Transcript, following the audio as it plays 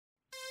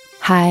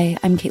Hi,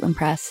 I'm Caitlin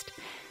Prest,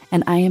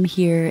 and I am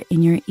here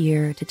in your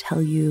ear to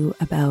tell you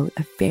about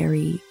a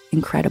very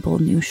incredible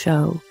new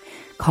show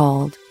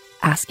called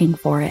Asking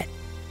for It.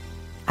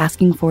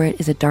 Asking for It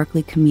is a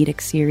darkly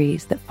comedic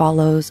series that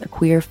follows a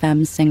queer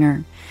femme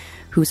singer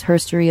whose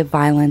history of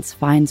violence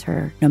finds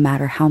her no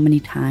matter how many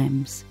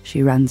times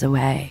she runs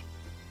away.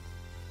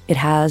 It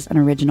has an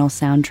original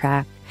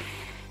soundtrack,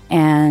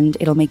 and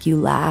it'll make you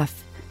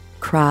laugh,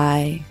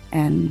 cry,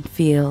 and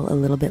feel a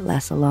little bit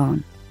less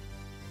alone.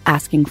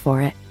 Asking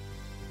for It.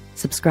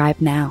 Subscribe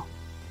now.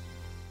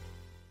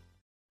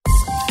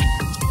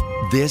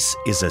 This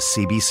is a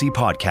CBC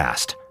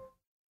podcast.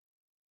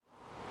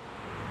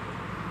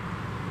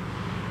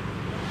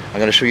 I'm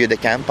going to show you the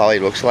camp, how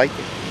it looks like.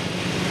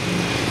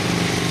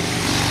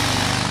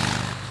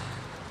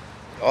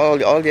 All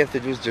you have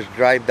to do is just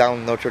drive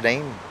down Notre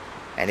Dame,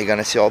 and you're going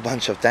to see a whole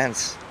bunch of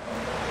tents.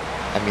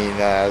 I mean,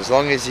 as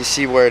long as you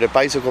see where the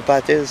bicycle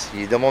path is,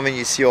 the moment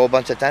you see a whole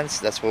bunch of tents,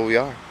 that's where we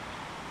are.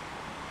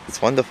 It's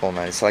wonderful,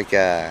 man. It's like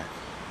a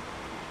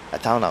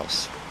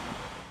townhouse.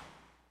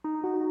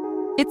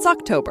 It's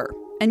October,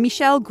 and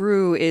Michel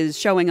Groulx is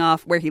showing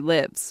off where he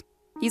lives.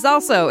 He's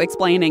also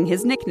explaining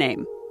his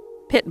nickname,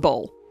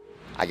 Pitbull.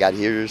 I got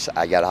ears,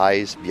 I got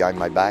eyes behind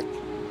my back,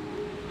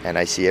 and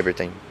I see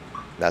everything.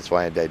 That's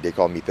why they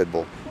call me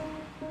Pitbull.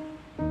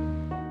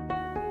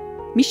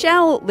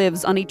 Michel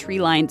lives on a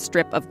tree-lined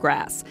strip of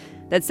grass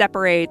that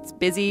separates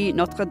busy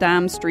Notre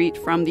Dame Street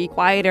from the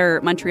quieter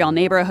Montreal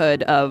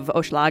neighborhood of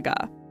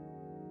Hochelaga.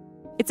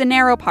 It's a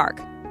narrow park,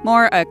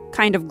 more a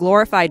kind of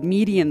glorified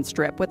median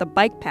strip with a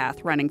bike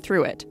path running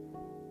through it.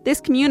 This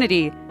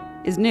community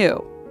is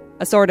new,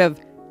 a sort of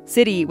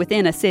city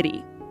within a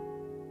city.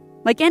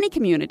 Like any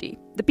community,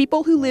 the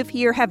people who live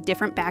here have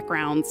different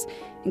backgrounds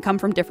and come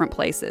from different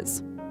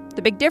places.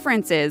 The big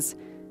difference is,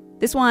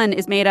 this one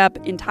is made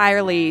up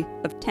entirely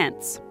of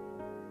tents.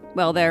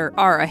 Well, there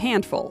are a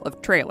handful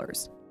of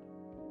trailers.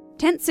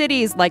 Tent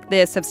cities like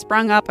this have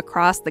sprung up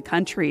across the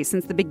country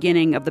since the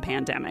beginning of the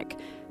pandemic.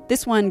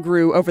 This one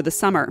grew over the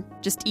summer,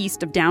 just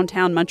east of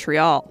downtown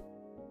Montreal.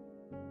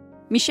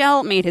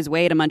 Michel made his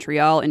way to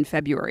Montreal in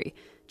February,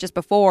 just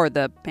before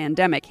the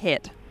pandemic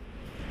hit.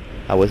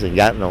 I was in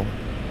Gatineau,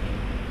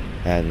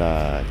 and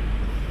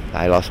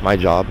I lost my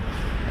job,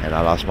 and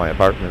I lost my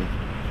apartment.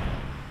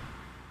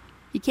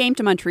 He came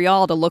to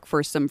Montreal to look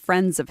for some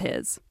friends of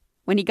his.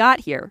 When he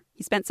got here,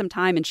 he spent some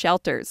time in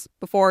shelters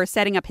before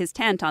setting up his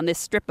tent on this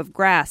strip of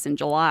grass in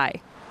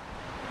July.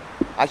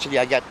 Actually,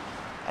 I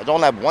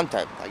don't have one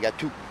tent, I got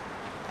two.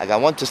 I got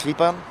one to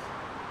sleep on,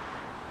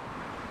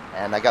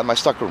 and I got my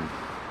stockroom.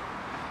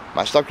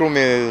 My stockroom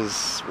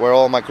is where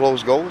all my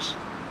clothes goes.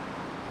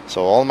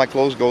 So all my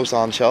clothes goes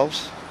on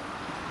shelves,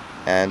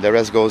 and the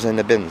rest goes in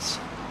the bins.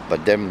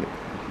 But then,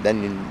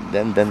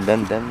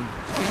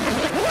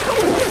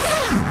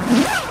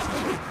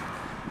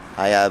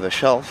 I have a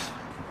shelf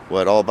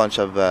with a whole bunch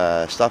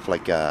of stuff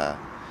like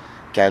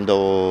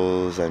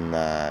candles and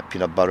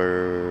peanut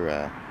butter,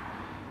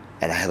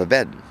 and I have a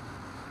bed.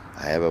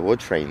 I have a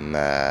wood frame,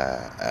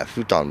 a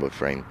futon wood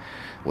frame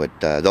with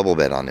a double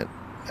bed on it.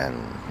 And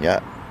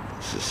yeah,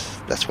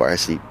 that's where I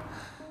sleep.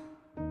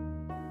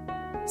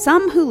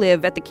 Some who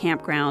live at the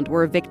campground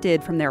were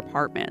evicted from their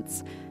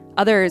apartments.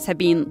 Others have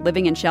been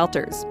living in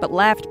shelters, but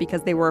left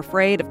because they were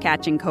afraid of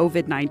catching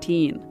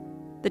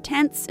COVID-19. The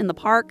tents in the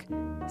park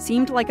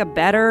seemed like a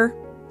better,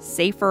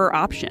 safer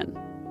option.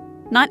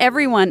 Not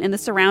everyone in the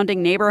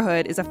surrounding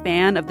neighborhood is a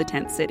fan of the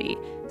tent city.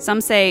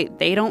 Some say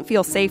they don't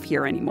feel safe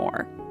here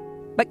anymore.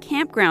 But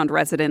campground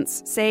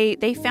residents say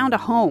they found a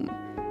home,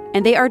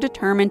 and they are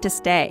determined to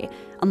stay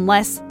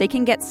unless they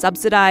can get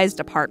subsidized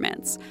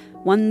apartments,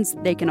 ones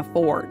they can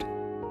afford.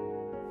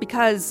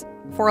 Because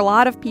for a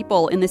lot of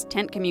people in this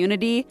tent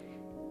community,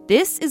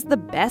 this is the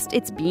best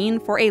it's been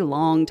for a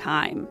long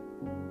time.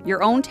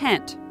 Your own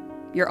tent,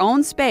 your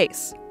own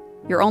space,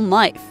 your own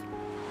life.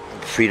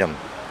 Freedom.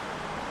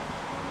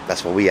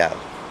 That's what we have.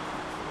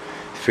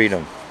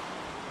 Freedom.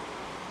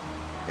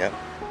 Yep.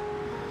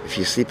 If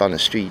you sleep on the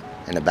street,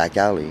 in a back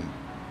alley,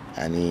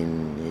 I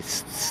mean,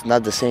 it's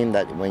not the same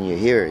that when you're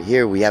here.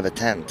 Here we have a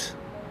tent.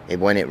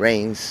 And when it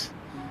rains,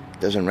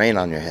 it doesn't rain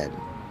on your head.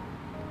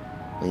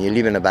 When you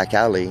live in a back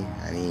alley,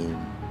 I mean,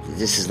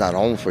 this is not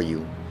home for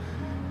you.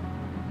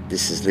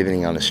 This is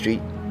living on the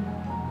street.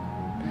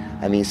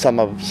 I mean, some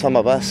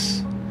of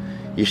us,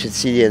 you should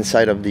see the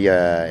inside of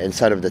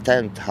the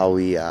tent, how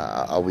we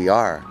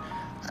are.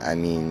 I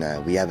mean,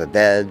 we have a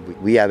bed,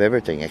 we have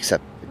everything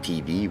except a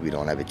TV. We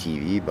don't have a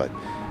TV, but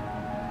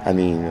I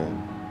mean,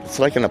 it's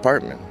like an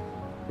apartment,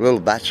 a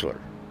little bachelor.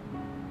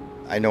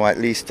 I know at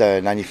least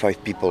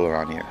 95 people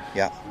around here.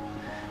 Yeah,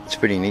 it's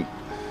pretty neat.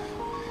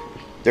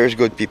 There's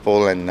good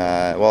people, and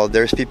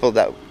there's people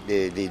that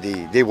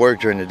they work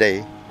during the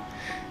day,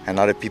 and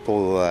other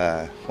people,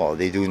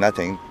 they do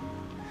nothing.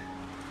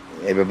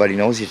 Everybody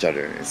knows each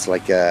other. It's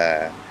like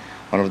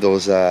one of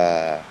those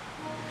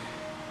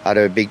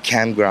other big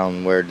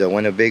campground where the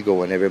Winnebago,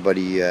 when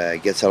everybody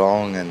gets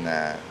along, and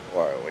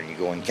or when you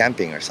go in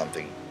camping or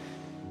something.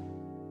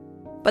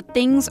 But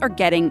things are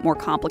getting more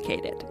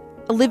complicated.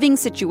 A living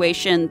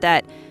situation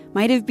that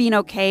might have been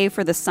okay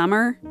for the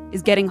summer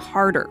is getting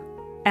harder,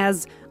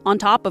 as on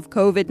top of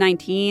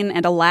COVID-19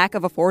 and a lack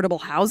of affordable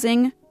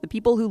housing, the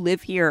people who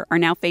live here are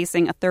now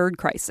facing a third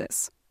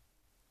crisis: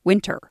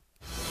 winter.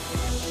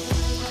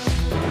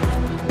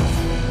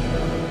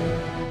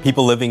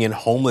 People living in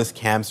homeless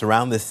camps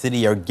around the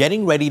city are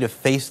getting ready to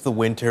face the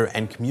winter,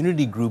 and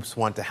community groups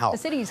want to help. The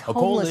city's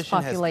homeless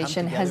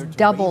population has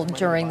doubled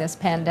during this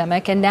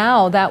pandemic, and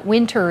now that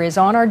winter is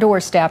on our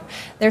doorstep,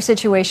 their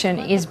situation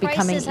is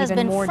becoming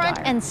even more dire. The crisis has been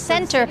front and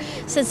center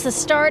since the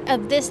start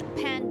of this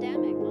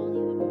pandemic.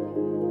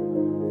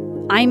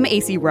 I'm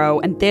AC Rowe,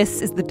 and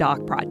this is The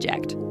Doc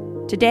Project.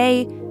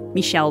 Today,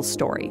 Michel's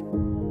story.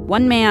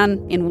 One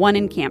man in one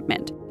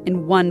encampment,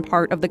 in one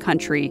part of the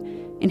country,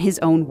 in his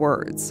own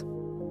words.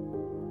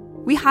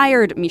 We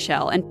hired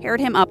Michel and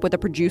paired him up with a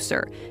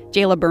producer,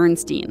 Jayla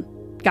Bernstein,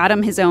 got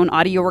him his own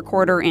audio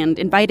recorder and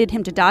invited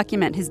him to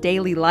document his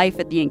daily life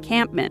at the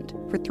encampment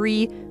for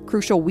 3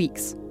 crucial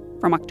weeks,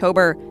 from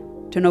October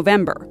to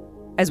November,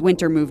 as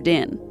winter moved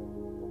in.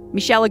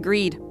 Michel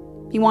agreed.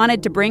 He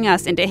wanted to bring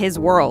us into his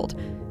world,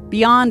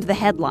 beyond the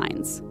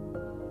headlines.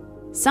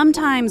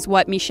 Sometimes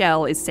what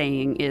Michel is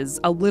saying is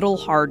a little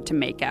hard to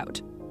make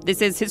out. This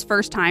is his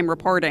first time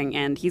reporting,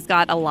 and he's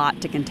got a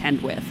lot to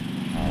contend with.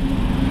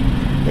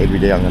 Every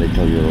day I'm going to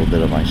tell you a little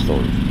bit of my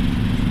story.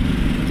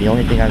 The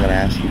only thing I'm going to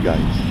ask you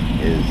guys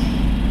is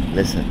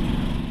listen.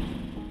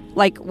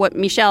 Like what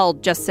Michel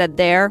just said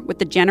there, with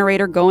the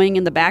generator going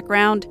in the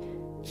background.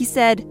 He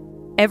said,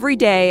 every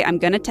day I'm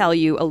going to tell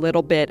you a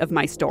little bit of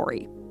my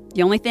story.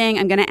 The only thing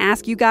I'm going to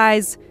ask you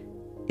guys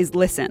is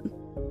listen.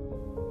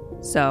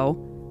 So,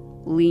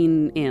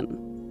 lean in.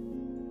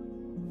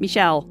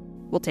 Michel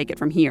will take it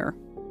from here.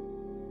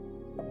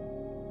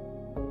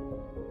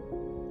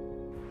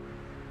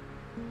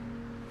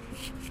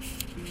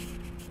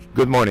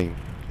 Good morning.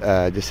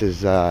 This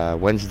is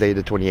Wednesday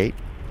the 28th.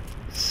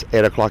 It's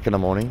 8 o'clock in the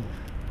morning.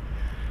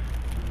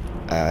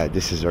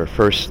 This is our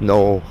first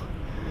snow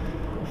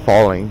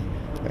falling.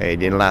 It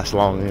didn't last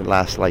long. It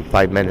lasted like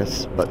 5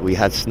 minutes. But we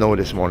had snow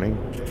this morning,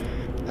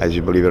 as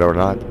you believe it or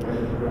not.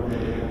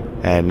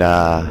 And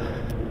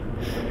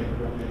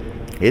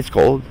it's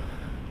cold.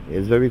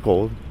 It's very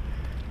cold.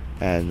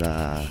 And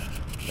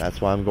that's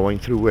why I'm going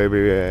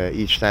through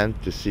each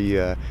tent to see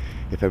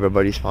if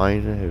everybody's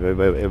fine, if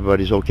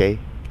everybody's okay.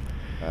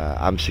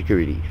 I'm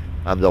security.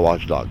 I'm the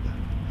watchdog,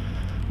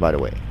 by the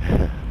way.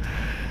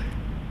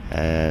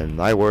 And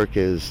my work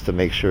is to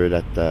make sure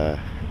that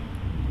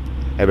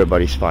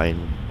everybody's fine.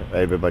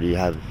 Everybody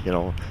have,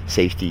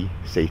 safety.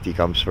 Safety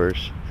comes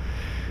first.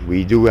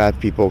 We do have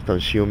people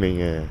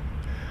consuming,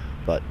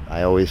 but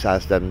I always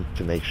ask them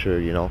to make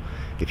sure,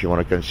 if you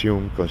want to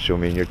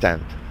consume in your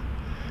tent.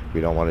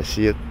 We don't want to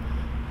see it.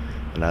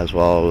 And as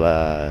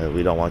well,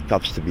 we don't want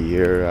cops to be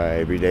here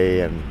every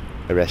day and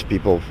arrest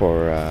people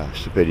for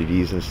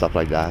stupidities and stuff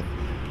like that.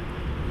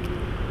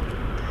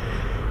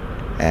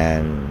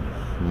 And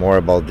more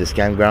about this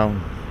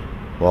campground,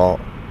 well,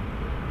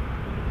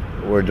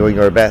 we're doing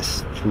our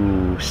best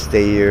to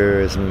stay here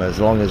as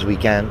long as we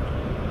can,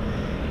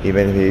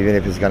 even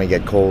if it's going to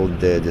get cold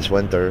this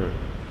winter.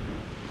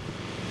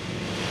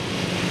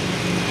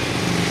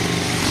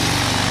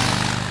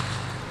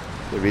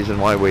 The reason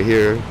why we're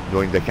here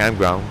doing the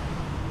campground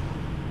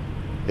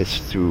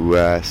is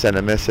to send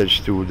a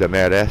message to the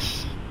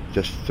mayoress,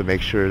 just to make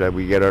sure that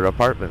we get our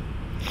apartment.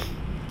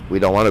 We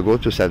don't want to go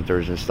to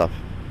centers and stuff.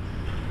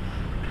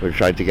 We're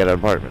trying to get an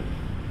apartment.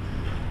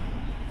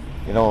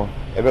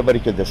 Everybody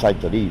could decide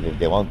to leave if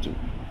they want to.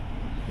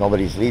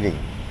 Nobody's leaving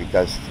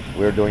because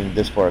we're doing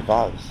this for a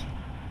cause.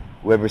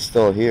 Whoever's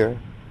still here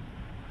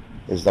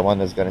is the one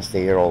that's going to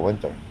stay here all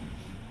winter.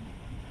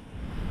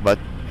 But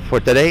for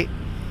today,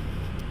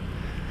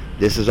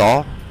 this is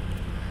all.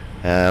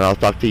 And I'll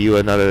talk to you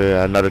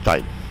another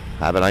time.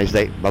 Have a nice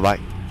day. Bye-bye.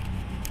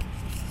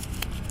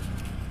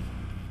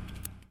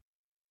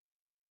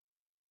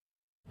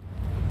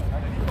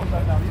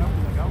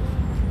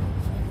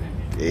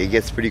 It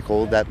gets pretty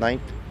cold that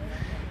night.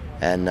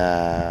 And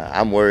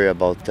I'm worried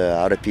about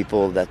other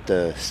people that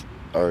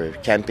are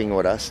camping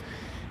with us.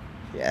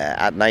 Yeah,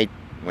 at night,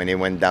 when it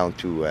went down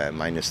to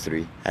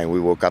 -3. And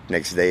we woke up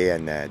next day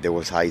and there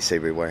was ice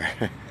everywhere.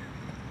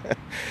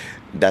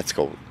 That's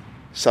cold.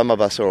 Some of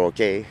us are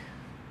okay.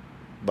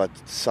 But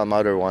some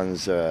other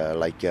ones,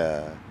 like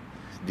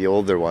the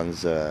older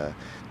ones,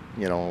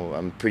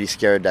 I'm pretty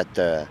scared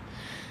that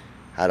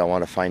I don't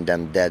want to find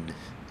them dead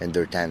in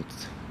their tent.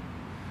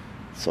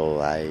 So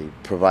I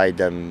provide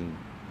them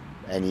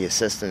any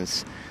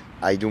assistance.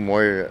 I do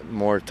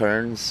more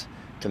turns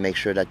to make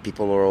sure that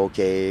people are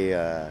okay.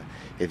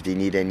 If they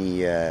need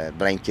any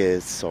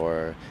blankets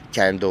or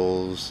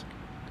candles,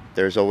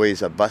 there's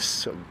always a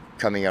bus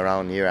coming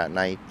around here at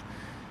night.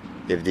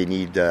 If they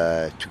need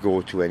to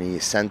go to any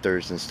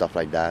centers and stuff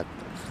like that.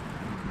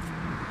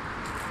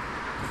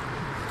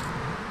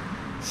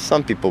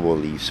 Some people will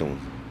leave soon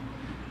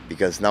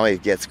because now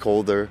it gets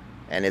colder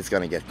and it's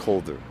going to get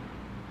colder.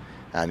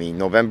 I mean,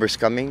 November's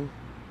coming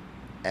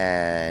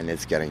and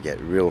it's going to get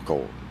real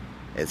cold.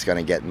 it's going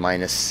to get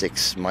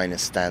 -6,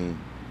 -10.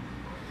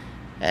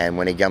 And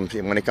when it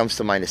comes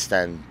to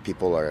 -10,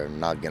 people are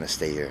not going to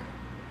stay here.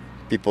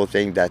 People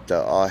think that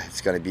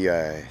it's going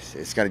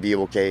to be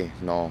okay.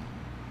 No,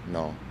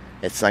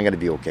 it's not going to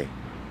be okay.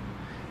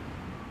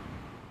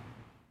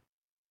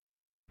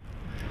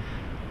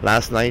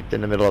 Last night,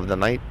 in the middle of the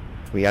night,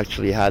 we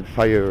actually had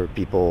fire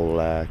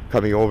people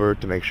coming over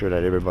to make sure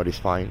that everybody's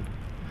fine,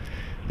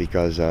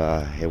 because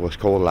it was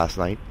cold last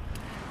night.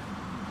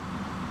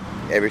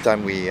 Every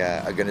time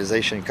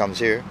organization comes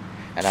here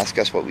and asks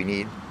us what we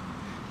need,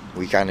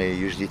 we kind of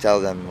usually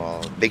tell them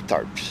big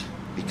tarps,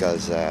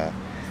 because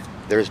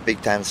there's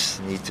big tents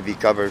need to be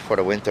covered for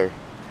the winter,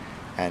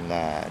 and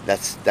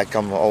that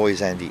come always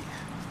handy.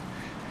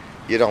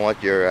 You don't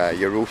want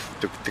your roof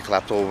to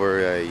collapse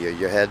over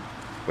your head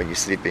when you're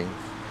sleeping.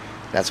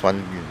 That's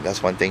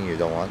one thing you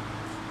don't want.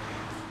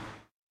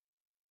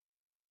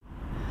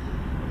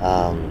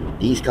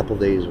 These couple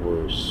days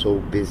were so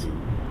busy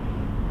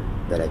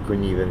that I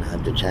couldn't even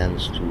have the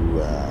chance to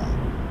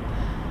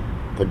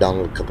put down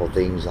a couple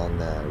things on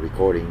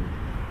recording.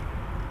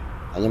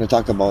 I'm going to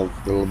talk about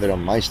a little bit of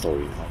my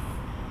story now.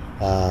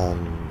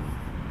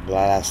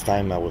 Last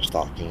time I was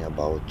talking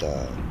about,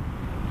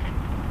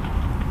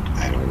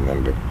 I don't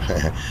remember.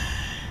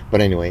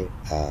 But anyway,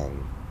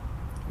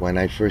 when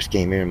I first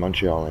came here in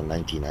Montreal in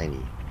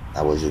 1990,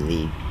 I was in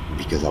need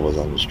because I was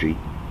on the street.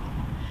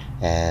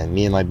 And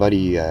me and my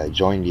buddy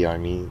joined the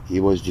army. He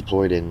was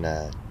deployed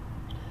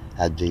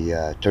at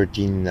the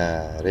 13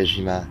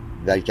 Regiment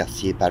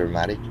Valcartier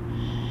Paramedic.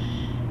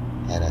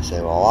 And I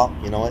said, well,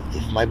 you know what?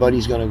 If my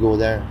buddy's going to go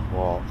there,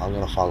 well, I'm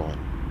going to follow him.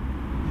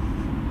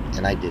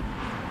 And I did.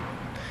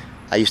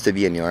 I used to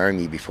be in the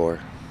army before.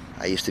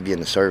 I used to be in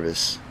the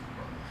service.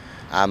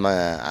 I'm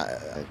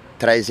a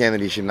 13e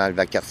Régiment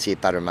Valcartier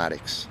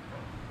Paramedics.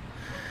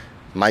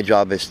 My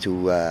job is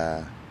to,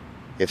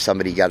 if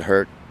somebody got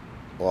hurt,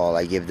 well,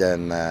 I give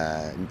them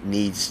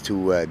needs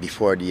to,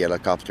 before the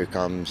helicopter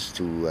comes,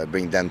 to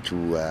bring them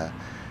to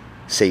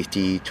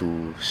safety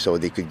so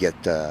they could get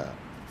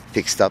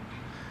fixed up.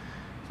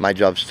 My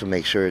job is to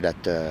make sure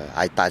that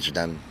I patch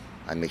them.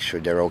 I make sure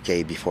they're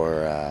okay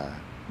before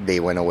they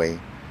went away.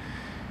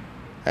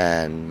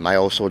 And my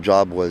also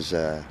job was,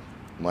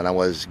 when I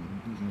was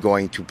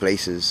going to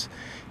places,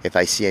 if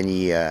I see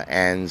any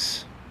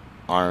hands,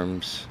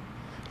 arms,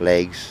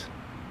 legs,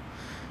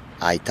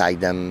 I tag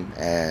them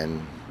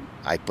and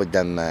I put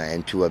them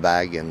into a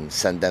bag and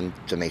send them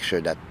to make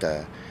sure that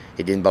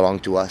it didn't belong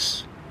to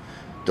us.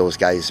 Those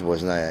guys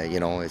wasn't,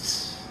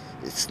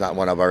 it's not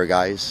one of our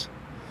guys.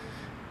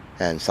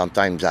 And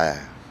sometimes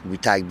we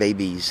tag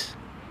babies,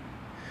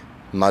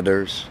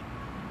 mothers,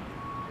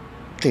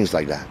 things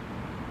like that.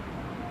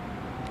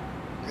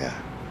 Yeah,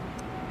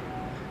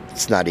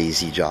 it's not an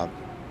easy job.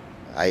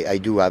 I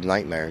do have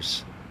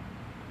nightmares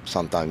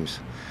sometimes.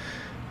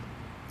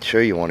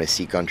 Sure, you want to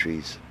see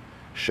countries.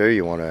 Sure,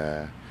 you want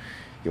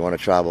to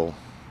travel.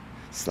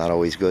 It's not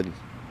always good.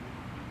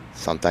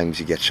 Sometimes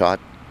you get shot.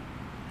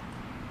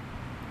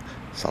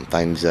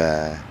 Sometimes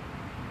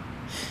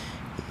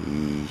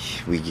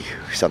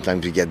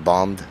sometimes we get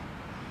bombed.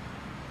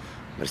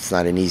 But it's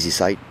not an easy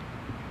sight.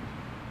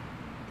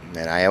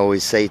 And I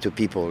always say to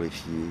people,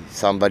 if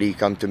somebody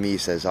come to me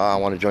says, I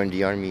want to join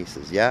the army, he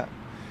says, yeah.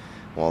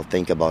 Well,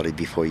 think about it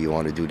before you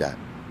want to do that.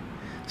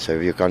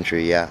 Serve your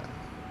country, yeah.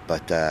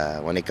 But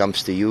when it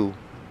comes to you,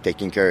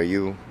 taking care of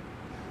you,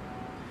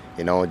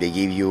 they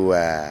give you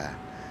a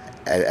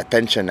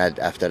pension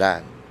after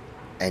that,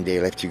 and they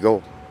let you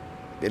go.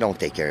 They don't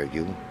take care of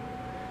you.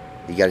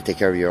 You got to take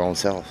care of your own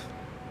self.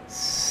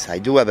 I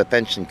do have a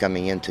pension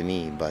coming in to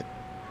me, but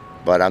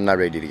I'm not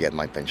ready to get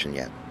my pension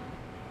yet,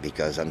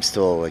 because I'm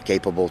still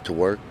capable to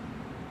work.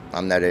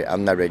 I'm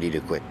not ready to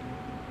quit.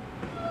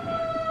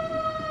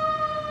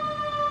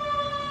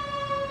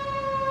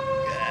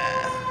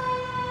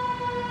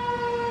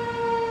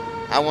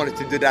 I wanted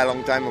to do that a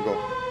long time ago.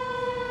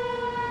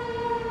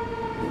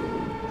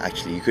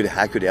 Actually,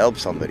 I could help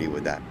somebody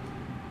with that.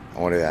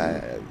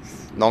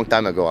 Long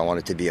time ago, I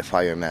wanted to be a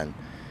fireman.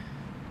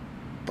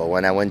 But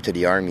when I went to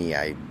the army,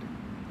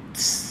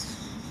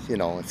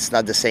 it's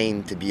not the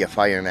same to be a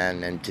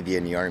fireman and to be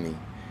in the army.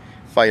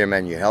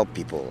 Fireman, you help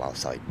people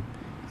outside.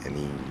 I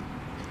mean,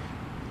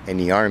 in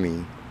the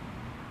army,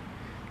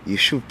 you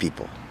shoot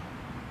people.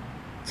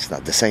 It's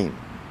not the same.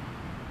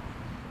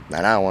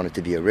 And I wanted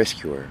to be a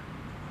rescuer,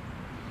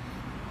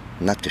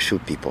 not to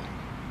shoot people.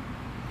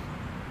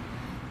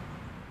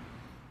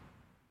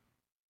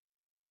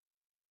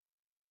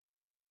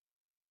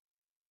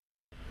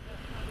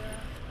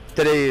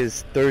 Today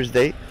is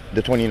Thursday,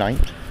 the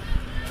 29th.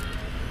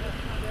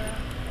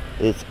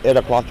 It's 8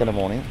 o'clock in the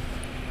morning,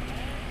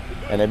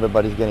 and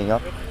everybody's getting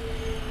up.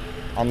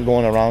 I'm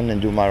going around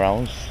and do my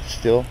rounds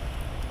still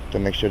to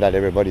make sure that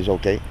everybody's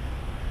okay.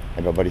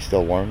 Everybody's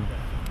still warm.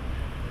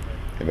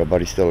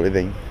 Everybody's still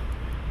living.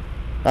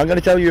 I'm going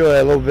to tell you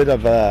a little bit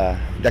of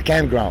the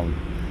campground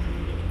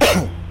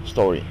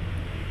story.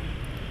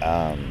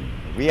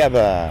 We have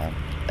a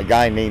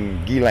guy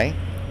named Guilain.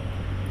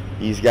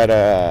 He's got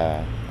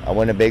a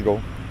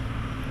Winnebago.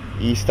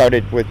 He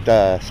started with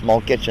a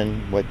small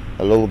kitchen with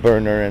a little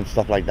burner and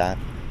stuff like that.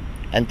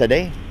 And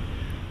today,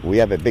 we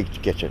have a big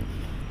kitchen.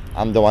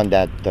 I'm the one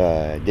that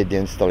did the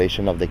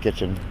installation of the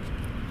kitchen.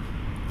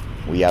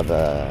 We have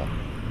a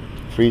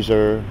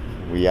freezer,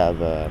 we have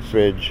a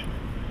fridge,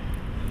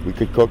 we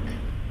could cook.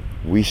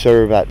 We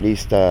serve at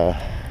least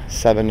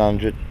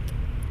 700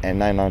 and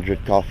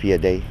 900 coffee a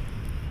day.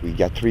 We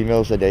got 3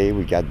 meals a day.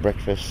 We got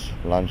breakfast,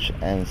 lunch,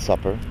 and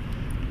supper.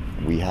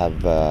 We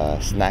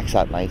have snacks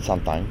at night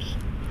sometimes.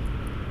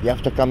 You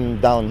have to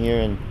come down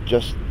here and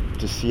just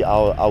to see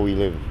how we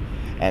live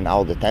and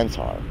how the tents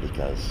are,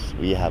 because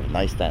we have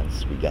nice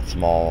tents. We got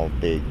small,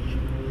 big,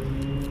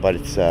 but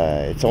it's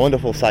a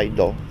wonderful sight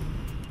though.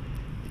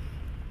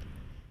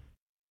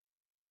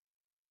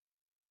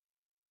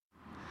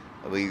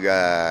 We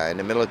in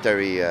the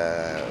military,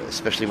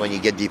 especially when you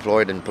get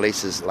deployed in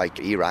places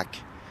like Iraq,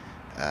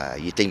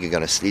 you think you're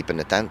gonna sleep in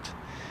the tent.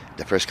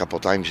 The first couple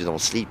of times you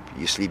don't sleep.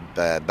 You sleep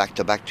back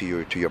to back to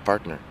your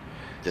partner,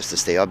 just to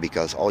stay up,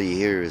 because all you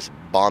hear is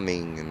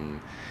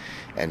bombing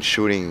and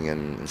shooting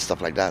and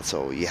stuff like that.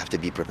 So you have to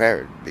be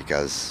prepared,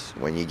 because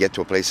when you get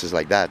to places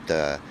like that,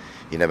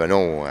 you never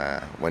know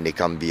when they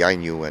come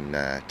behind you and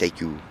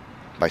take you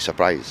by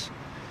surprise.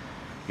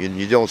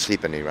 You don't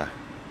sleep in Iraq.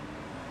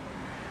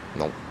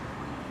 No.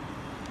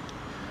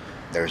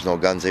 There's no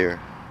guns here.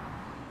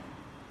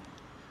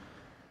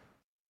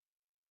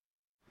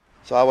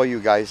 So how are you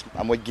guys?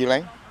 I'm with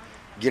Guilain.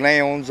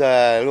 Guilain owns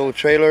a little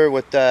trailer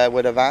with a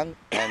van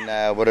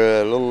and with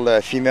a little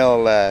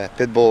female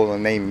pit bull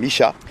named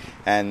Misha.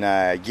 And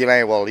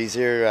Guilain, well, he's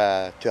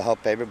here to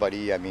help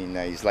everybody. I mean,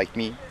 he's like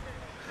me.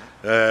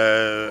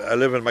 I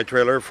live in my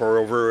trailer for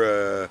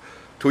over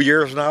 2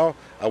 years now.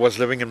 I was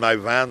living in my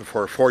van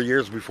for 4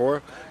 years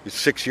before. It's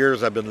 6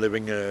 years I've been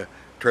living in a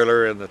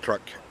trailer and a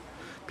truck.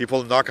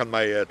 People knock on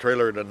my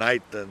trailer at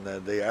night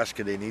and they ask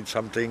if they need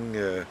something.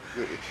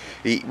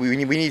 We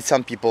need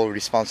some people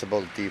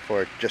responsibility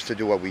for it, just to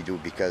do what we do,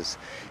 because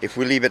if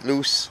we leave it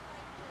loose,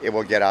 it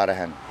will get out of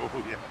hand. Oh,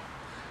 yeah.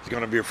 It's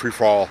going to be a free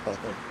fall.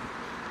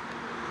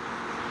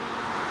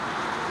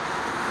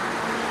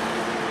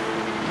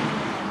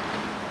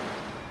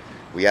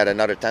 We had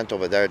another tent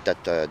over there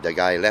that the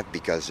guy left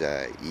because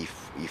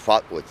he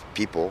fought with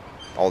people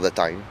all the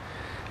time,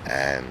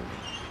 and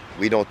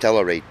we don't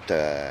tolerate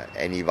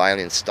any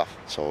violent stuff.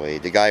 So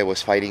the guy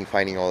was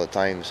fighting all the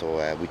time,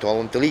 so we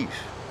told him to leave.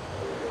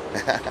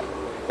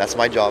 That's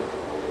my job.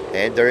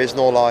 And there is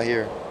no law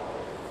here.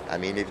 I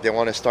mean, if they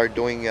want to start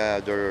doing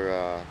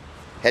their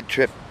head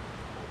trip,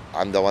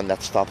 I'm the one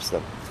that stops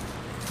them.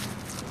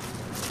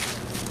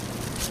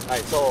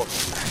 Alright, so,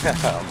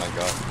 oh my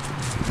God,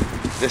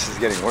 this is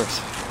getting worse.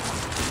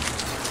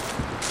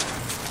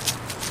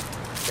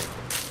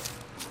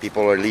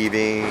 People are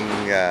leaving.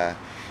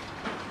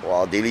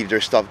 Well, they leave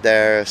their stuff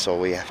there, so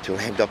we have to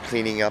end up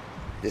cleaning up.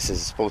 This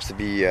is supposed to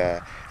be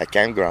a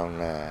campground,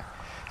 a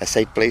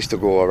safe place to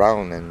go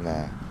around, and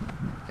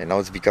now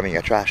it's becoming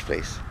a trash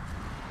place.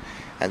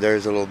 And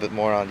there's a little bit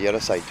more on the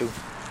other side too.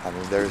 I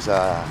mean, there's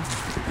oh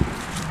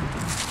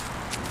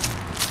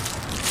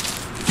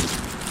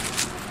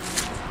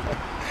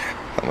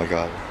my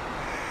God,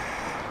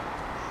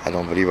 I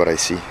don't believe what I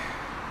see.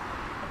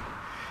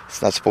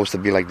 It's not supposed to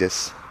be like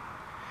this.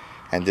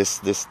 And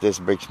this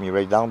breaks me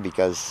right down,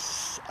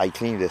 because I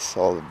cleaned this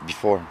all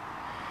before.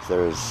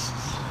 There's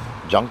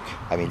junk.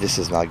 I mean, this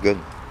is not good.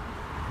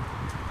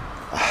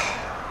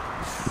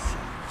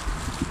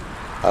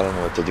 I don't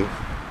know what to do.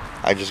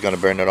 I'm just gonna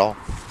burn it all.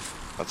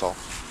 That's all.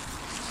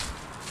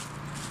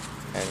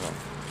 Anyway.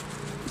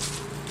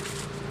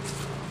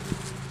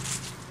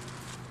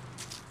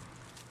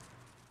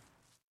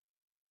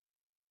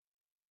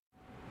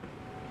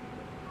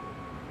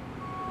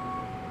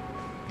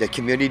 The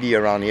community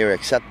around here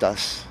accept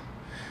us.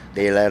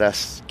 They let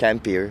us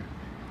camp here,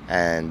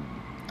 and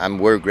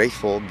we're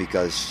grateful,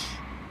 because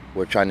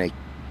we're trying to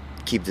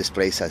keep this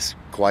place as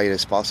quiet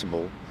as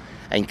possible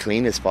and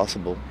clean as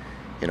possible.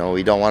 You know,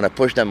 we don't want to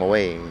push them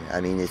away.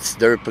 I mean, it's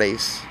their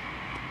place,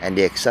 and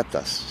they accept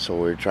us. So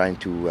we're trying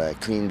to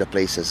clean the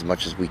place as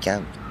much as we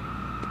can.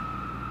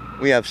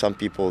 We have some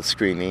people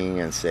screaming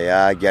and say,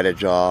 get a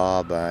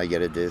job,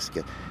 get a this.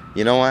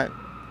 You know what?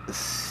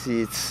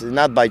 It's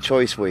not by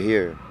choice we're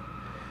here.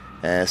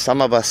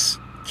 Some of us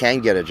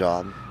can't get a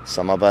job.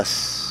 Some of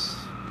us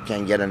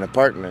can't get an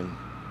apartment.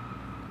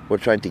 We're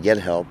trying to get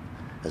help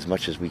as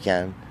much as we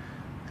can.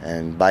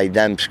 And by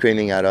them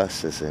screaming at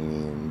us,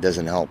 it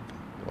doesn't help.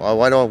 Well,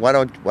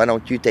 why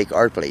don't you take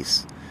our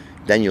place?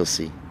 Then you'll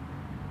see.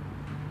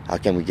 How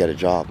can we get a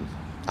job?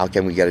 How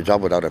can we get a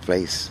job without a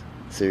place?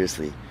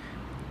 Seriously.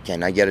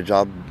 Can I get a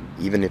job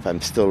even if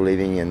I'm still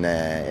living in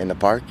the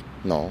park?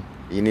 No.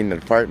 You need an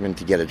apartment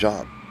to get a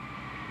job.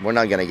 We're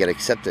not going to get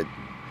accepted.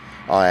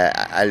 Oh,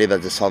 I live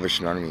at the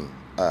Salvation Army.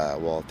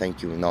 Well,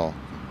 thank you. No.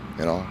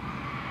 You know?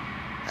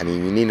 I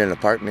mean, you need an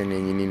apartment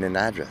and you need an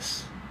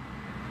address.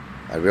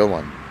 A real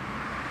one.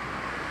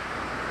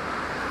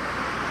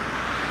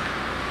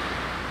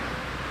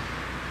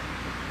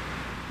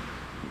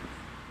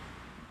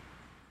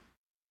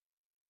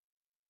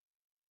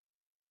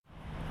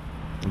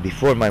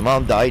 before my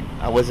mom died,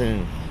 I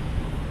wasn't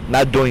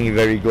not doing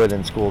very good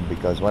in school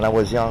because when I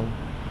was young,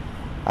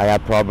 I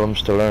had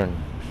problems to learn.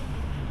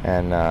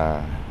 And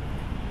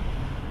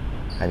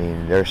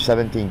there's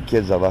 17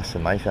 kids of us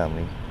in my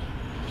family.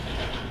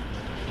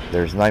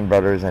 There's 9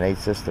 brothers and 8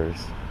 sisters.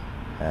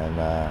 And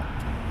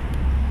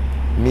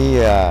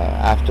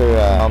after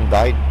mom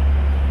died,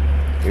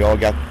 we all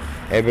got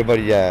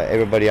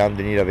everybody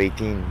underneath of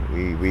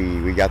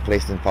 18. We got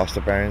placed in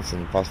foster parents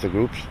and foster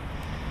groups.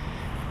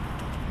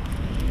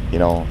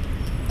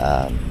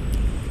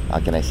 How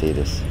can I say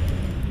this?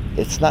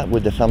 It's not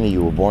with the family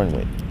you were born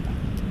with,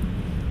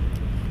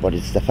 but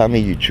it's the family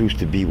you choose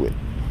to be with.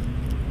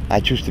 I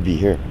choose to be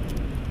here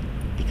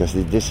because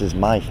this is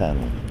my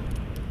family.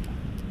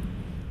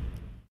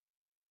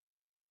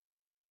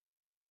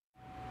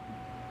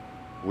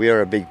 We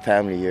are a big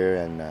family here,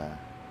 and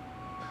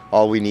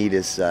all we need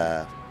is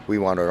we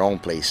want our own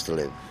place to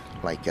live,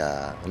 like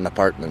an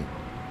apartment.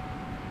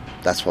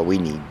 That's what we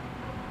need.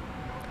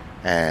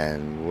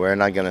 And we're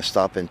not going to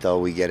stop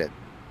until we get it.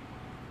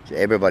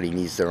 Everybody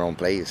needs their own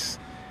place.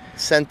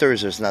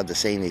 Centers is not the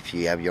same if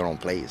you have your own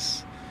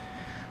place.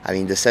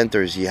 The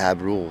centers, you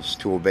have rules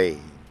to obey.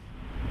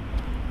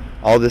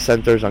 All the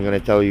centers, I'm going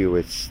to tell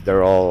you,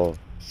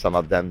 some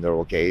of them they're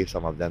okay,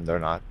 some of them they're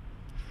not.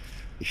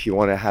 If you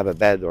want to have a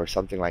bed or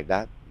something like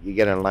that, you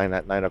get in line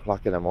at 9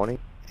 o'clock in the morning,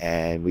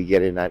 and we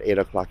get in at 8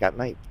 o'clock at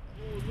night.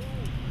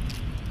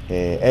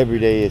 Every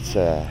day it's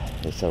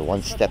a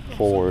one step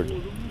forward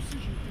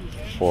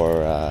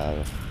for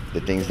the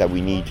things that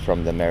we need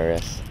from the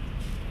mayoress.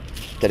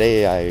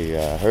 Today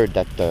I heard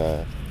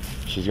that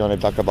she's going to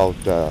talk about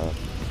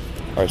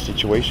our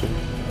situation.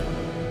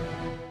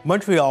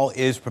 Montreal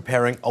is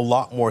preparing a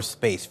lot more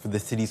space for the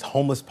city's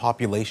homeless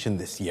population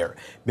this year.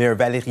 Mayor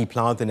Valérie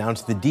Plante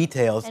announced the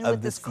details and of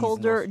with this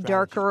colder,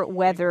 darker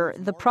weather,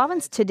 the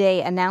province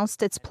today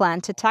announced its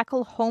plan to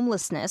tackle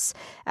homelessness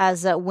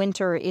as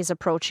winter is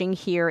approaching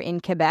here in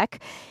Quebec.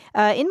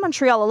 In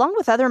Montreal, along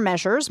with other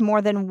measures,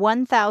 more than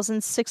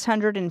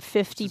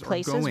 1,650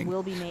 places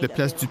will be made The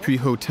Place du Puy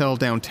Hotel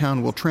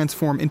downtown will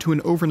transform into an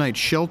overnight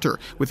shelter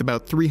with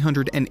about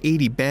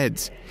 380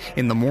 beds.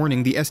 In the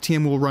morning, the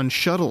STM will run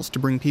shuttles to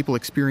bring people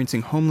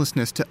experiencing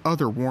homelessness to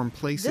other warm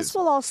places. This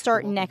will all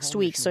start next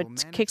week, so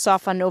it kicks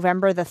off on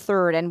November the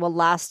 3rd and will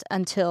last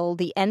until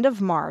the end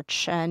of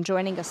March. And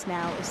joining us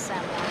now is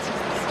Sam Lance.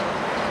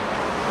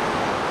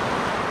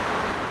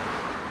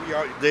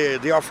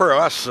 They offer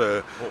us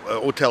a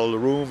hotel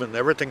room and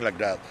everything like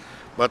that,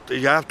 but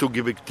you have to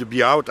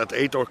be out at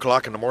 8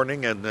 o'clock in the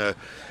morning, and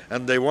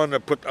they want to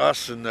put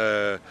us in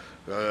a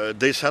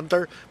day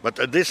center. But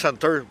a day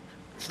center,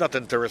 it's not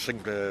an interesting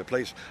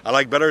place. I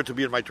like better to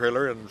be in my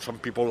trailer, and some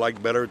people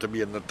like better to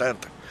be in the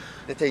tent.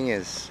 The thing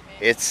is,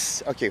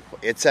 it's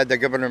at the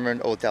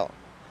government hotel.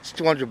 It's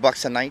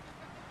 $200 a night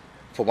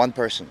for one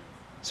person.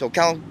 So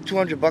count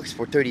 $200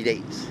 for 30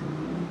 days.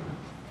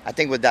 I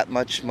think with that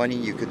much money,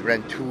 you could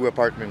rent 2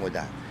 apartments with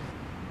that.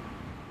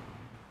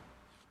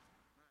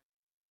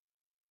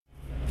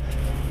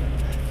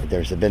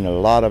 There's been a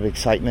lot of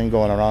excitement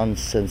going around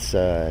since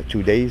 2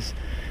 days.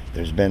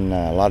 There's been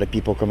a lot of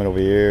people coming over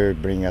here,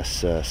 bring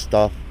us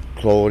stuff,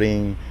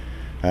 clothing.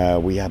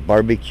 We have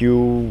barbecue.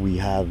 We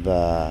have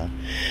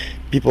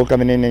people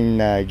coming in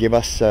and give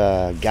us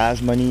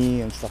gas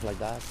money and stuff like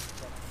that.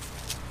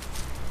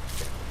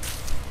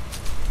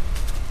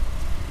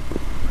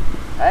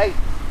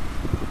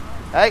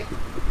 Hey,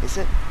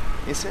 ici.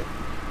 Je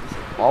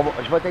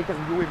vais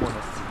t'interviewer, mon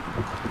esti.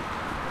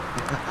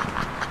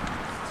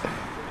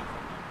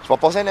 Je vais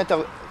passer un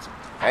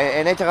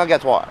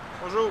interrogatoire.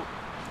 Bonjour.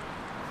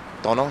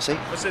 Ton nom, c'est?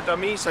 Moi, c'est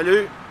Tommy.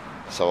 Salut.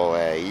 So,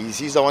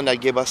 he's the one that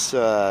gave us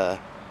the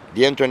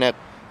internet.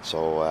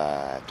 So,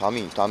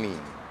 Tommy,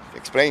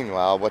 explain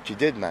what you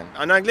did, man.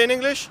 En anglais and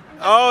English?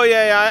 Oh,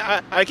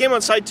 yeah. I came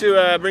on site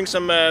to bring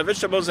some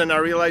vegetables, and I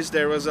realized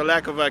there was a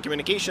lack of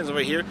communications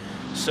over here.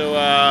 So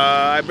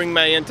I bring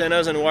my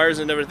antennas and wires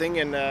and everything,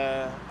 and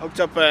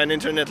hooked up an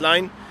internet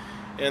line.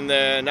 And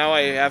now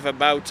I have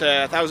about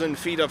 1,000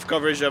 feet of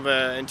coverage of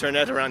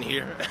internet around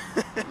here.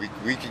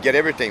 we could get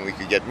everything. We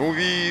could get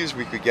movies.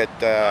 We could get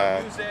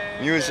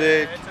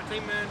music,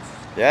 entertainment.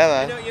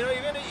 Yeah, man.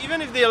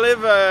 Even if they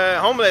live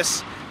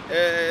homeless,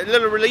 a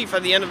little relief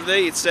at the end of the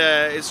day.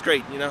 It's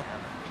great,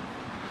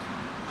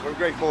 We're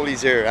grateful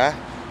he's here, huh?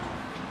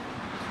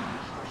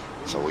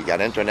 So we got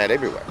internet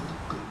everywhere.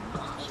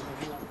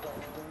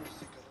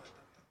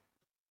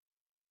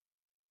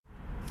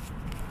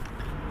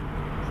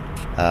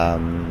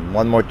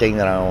 One more thing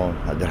that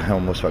I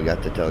almost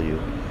forgot to tell you.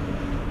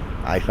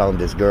 I found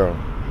this girl.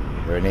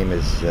 Her name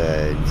is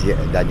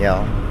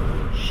Danielle.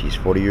 She's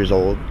 40 years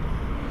old.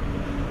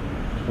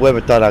 Whoever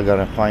thought I'm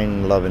gonna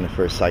find love in the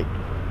first sight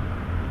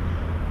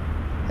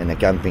in a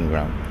camping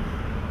ground?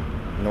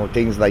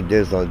 Things like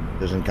this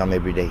doesn't come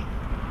every day.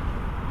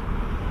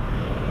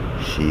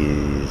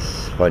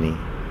 She's funny,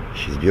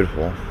 she's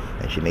beautiful,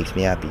 and she makes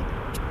me happy.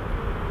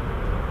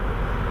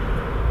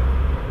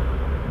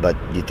 But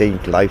you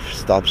think life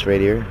stops right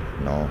here?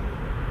 No.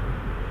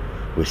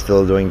 We're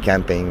still doing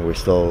camping. We're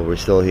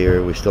still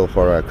here. We're still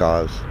for our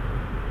cause.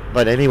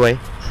 But anyway,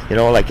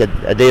 like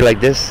a day like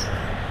this,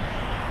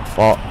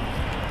 well,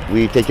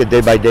 we take it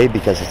day by day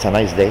because it's a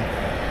nice day.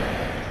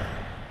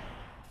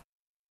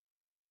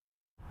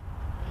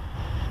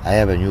 I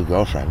have a new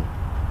girlfriend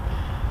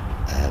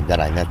that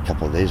I met a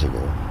couple of days ago,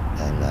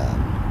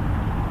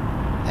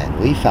 and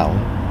we found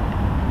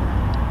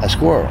a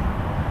squirrel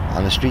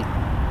on the street,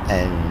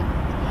 and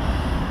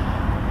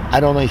I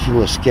don't know if he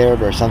was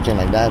scared or something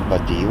like that,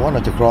 but he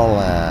wanted to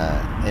crawl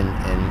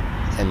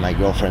in my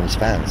girlfriend's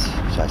pants.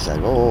 So I said,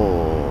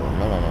 oh,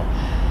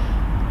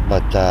 no.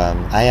 But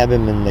I have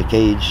him in the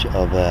cage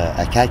of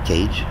a cat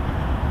cage,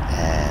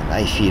 and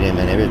I feed him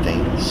and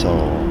everything. So,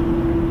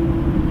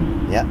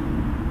 yeah,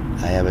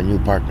 I have a new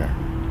partner.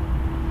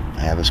 I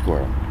have a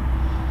squirrel.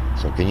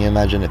 So can you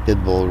imagine a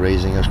pit bull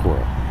raising a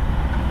squirrel?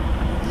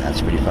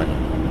 That's pretty funny.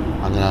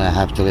 I'm gonna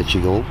have to let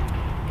you go,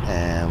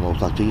 and we'll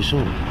talk to you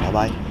soon.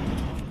 Bye-bye.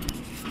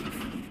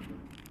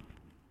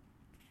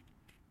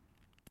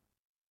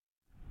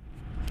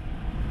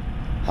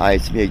 Hi,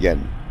 it's me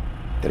again.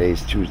 Today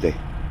is Tuesday.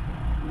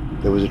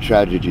 There was a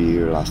tragedy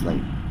here last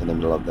night, in the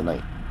middle of the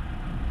night.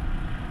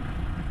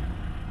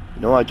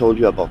 I told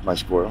you about my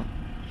squirrel,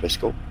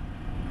 Frisco?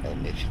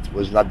 And if it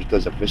was not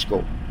because of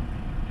Frisco,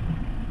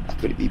 I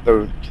could be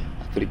burned.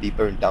 I could be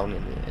burned down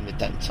in the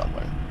tent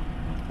somewhere.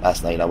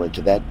 Last night I went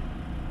to bed,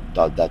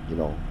 thought that,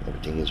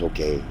 everything is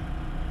okay.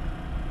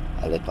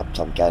 I lit up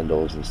some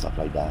candles and stuff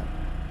like that.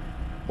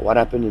 But what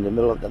happened in the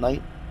middle of the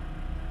night?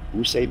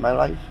 Who saved my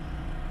life?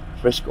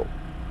 Frisco.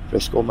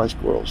 Frisco, my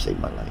squirrel, saved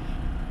my life.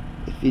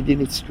 If he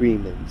didn't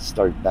scream and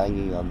start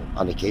banging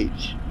on the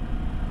cage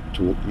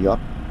to wake me up,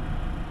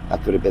 I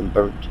could have been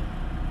burnt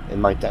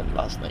in my tent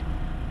last night.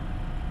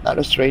 Not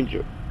a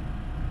stranger,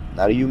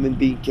 not a human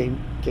being came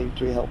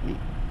to help me,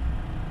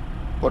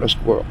 but a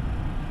squirrel.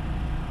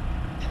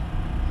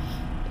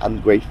 I'm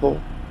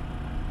grateful.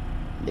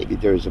 Maybe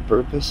there is a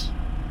purpose.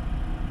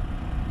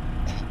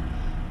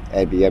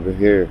 Have you ever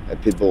hear a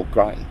pit bull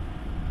cry?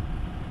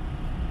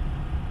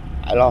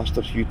 I lost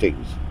a few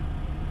things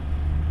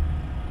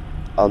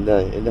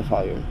in the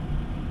fire.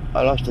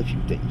 I lost a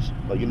few things,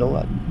 but you know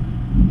what?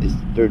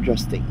 They're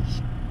just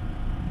things.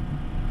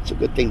 It's a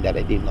good thing that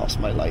I didn't lose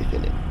my life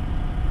in it.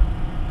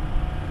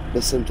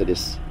 Listen to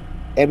this.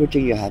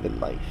 Everything you have in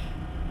life,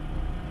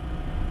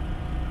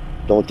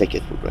 don't take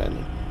it for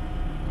granted.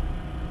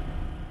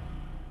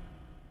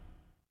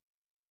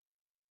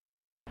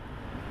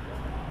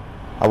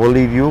 I will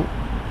leave you,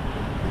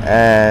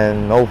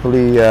 and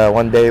hopefully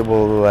one day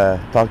we'll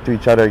talk to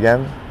each other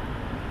again,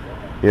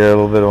 hear a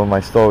little bit of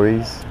my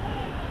stories,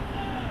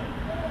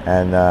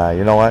 and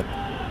you know what?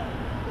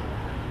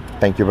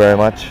 Thank you very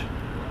much,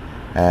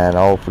 and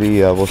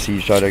hopefully we'll see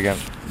each other again.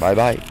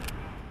 Bye-bye.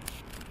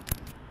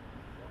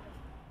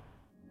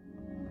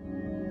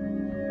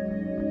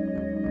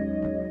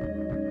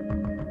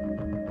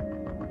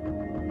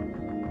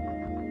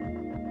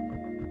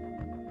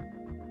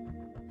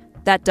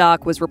 That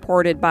doc was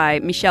reported by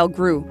Michel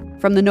Groulx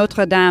from the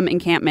Notre Dame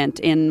encampment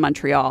in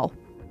Montreal.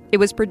 It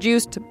was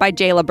produced by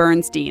Jayla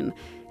Bernstein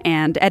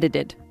and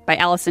edited by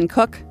Allison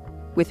Cook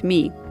with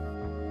me.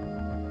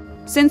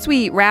 Since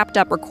we wrapped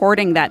up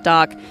recording that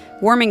doc,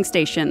 warming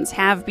stations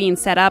have been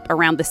set up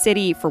around the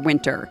city for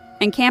winter,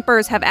 and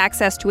campers have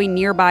access to a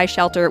nearby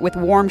shelter with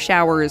warm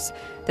showers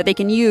that they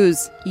can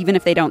use even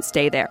if they don't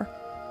stay there.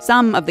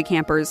 Some of the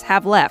campers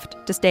have left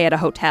to stay at a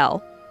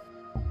hotel.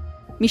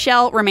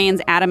 Michel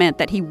remains adamant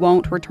that he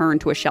won't return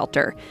to a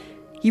shelter.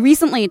 He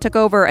recently took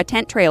over a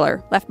tent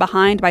trailer left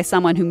behind by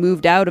someone who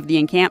moved out of the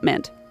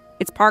encampment.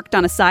 It's parked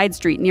on a side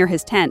street near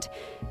his tent,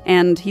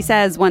 and he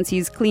says once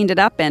he's cleaned it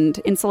up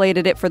and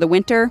insulated it for the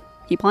winter,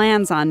 he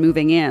plans on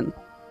moving in.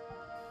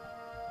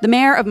 The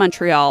mayor of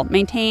Montreal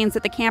maintains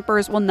that the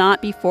campers will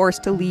not be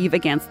forced to leave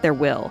against their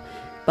will,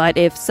 but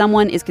if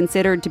someone is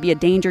considered to be a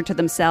danger to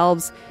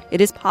themselves, it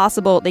is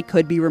possible they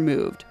could be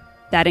removed.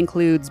 That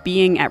includes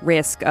being at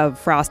risk of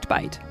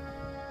frostbite.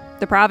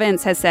 The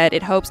province has said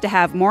it hopes to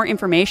have more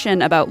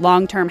information about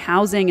long-term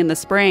housing in the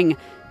spring,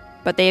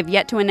 but they have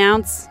yet to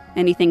announce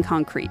anything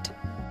concrete.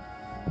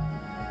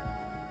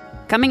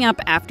 Coming up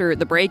after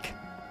the break,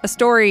 a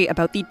story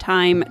about the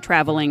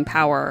time-traveling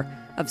power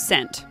of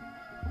scent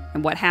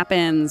and what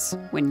happens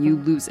when you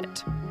lose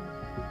it.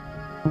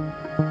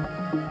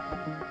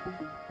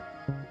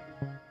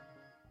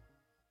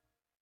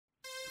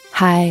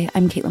 Hi,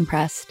 I'm Caitlin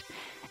Prest,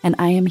 and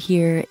I am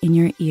here in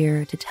your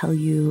ear to tell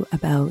you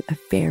about a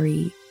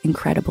very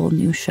incredible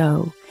new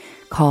show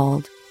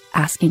called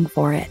Asking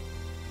for It.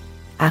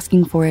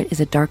 Asking for It is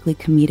a darkly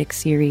comedic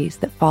series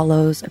that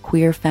follows a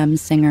queer femme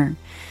singer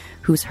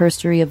whose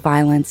history of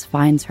violence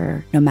finds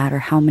her no matter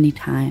how many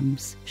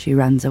times she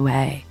runs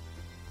away.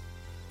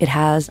 It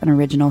has an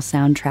original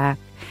soundtrack,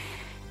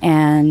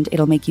 and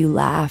it'll make you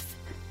laugh,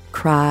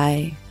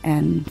 cry,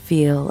 and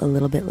feel a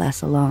little bit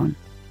less alone.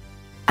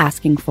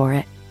 Asking for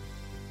It.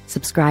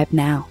 Subscribe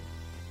now.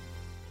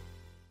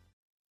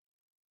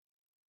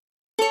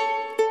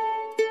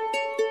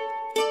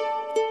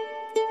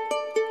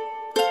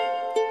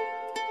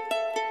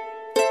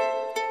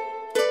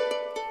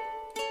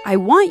 I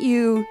want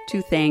you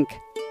to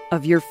think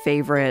of your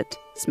favorite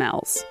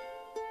smells.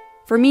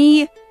 For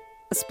me,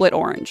 a split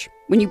orange.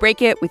 When you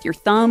break it with your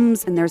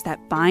thumbs and there's that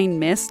fine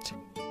mist.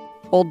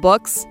 Old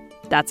books,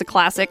 that's a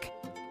classic.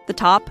 The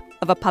top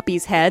of a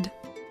puppy's head.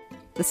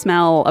 The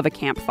smell of a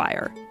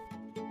campfire.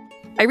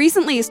 I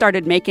recently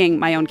started making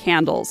my own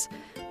candles.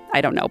 I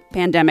don't know,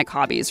 pandemic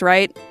hobbies,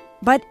 right?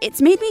 But it's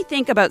made me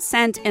think about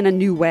scent in a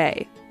new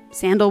way.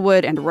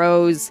 Sandalwood and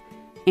rose,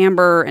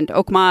 amber and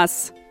oak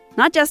moss.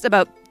 Not just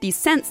about these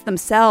scents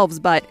themselves,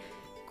 but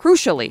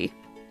crucially,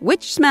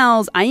 which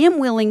smells I am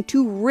willing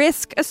to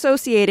risk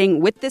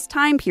associating with this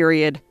time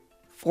period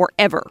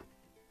forever.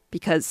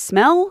 Because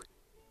smell,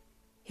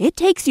 it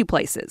takes you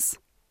places.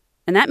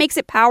 And that makes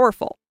it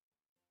powerful.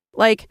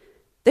 Like,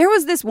 there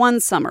was this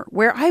one summer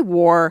where I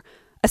wore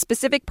a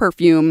specific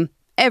perfume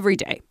every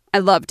day. I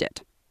loved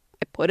it.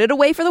 I put it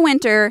away for the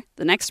winter.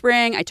 The next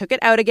spring, I took it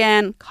out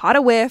again, caught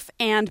a whiff,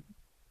 and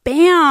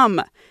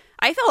bam!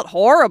 I felt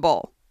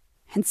horrible.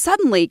 And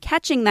suddenly,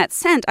 catching that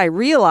scent, I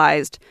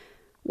realized,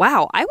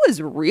 wow, I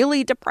was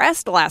really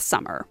depressed last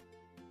summer.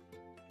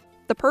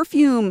 The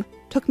perfume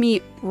took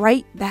me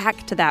right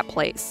back to that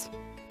place.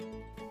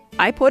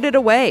 I put it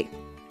away.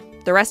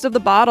 The rest of the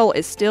bottle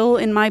is still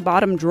in my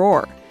bottom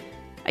drawer.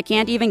 I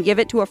can't even give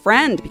it to a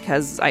friend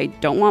because I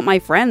don't want my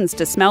friends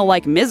to smell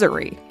like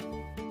misery.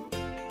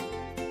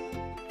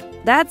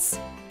 That's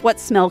what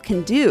smell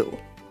can do.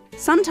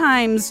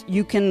 Sometimes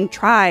you can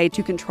try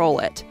to control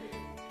it,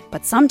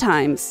 but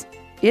sometimes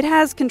it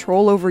has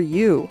control over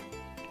you,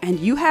 and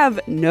you have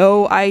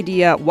no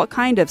idea what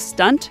kind of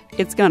stunt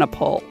it's gonna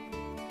pull.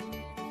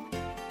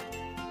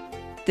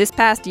 This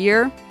past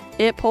year,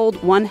 it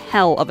pulled one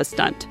hell of a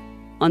stunt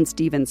on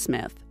Stephen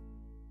Smith.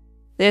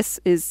 This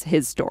is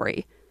his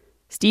story.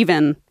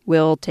 Stephen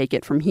will take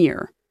it from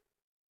here.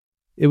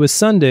 It was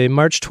Sunday,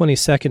 March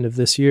 22nd of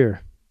this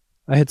year.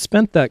 I had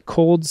spent that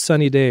cold,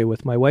 sunny day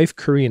with my wife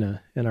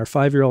Karina and our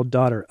 5-year-old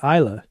daughter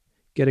Isla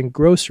getting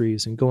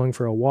groceries and going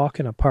for a walk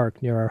in a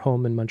park near our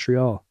home in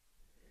Montreal.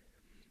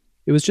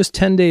 It was just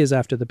 10 days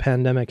after the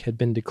pandemic had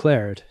been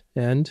declared,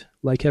 and,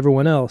 like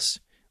everyone else,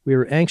 we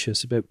were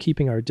anxious about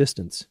keeping our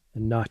distance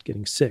and not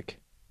getting sick.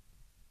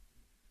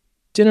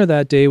 Dinner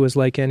that day was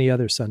like any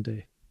other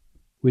Sunday.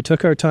 We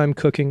took our time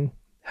cooking,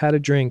 had a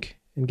drink,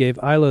 and gave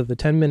Isla the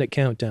 10-minute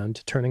countdown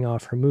to turning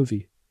off her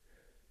movie.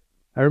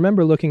 I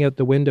remember looking out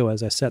the window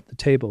as I set the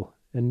table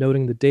and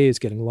noting the days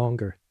getting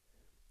longer.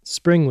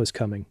 Spring was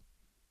coming.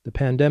 The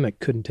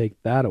pandemic couldn't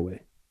take that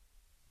away.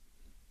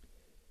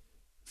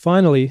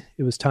 Finally,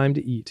 it was time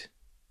to eat.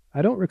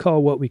 I don't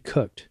recall what we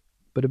cooked,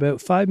 but about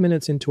 5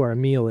 minutes into our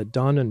meal it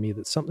dawned on me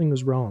that something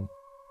was wrong.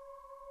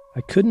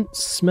 I couldn't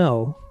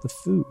smell the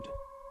food.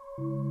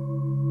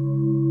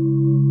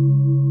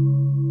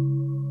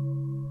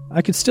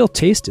 I could still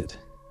taste it,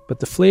 but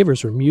the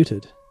flavors were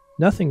muted.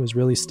 Nothing was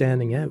really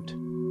standing out.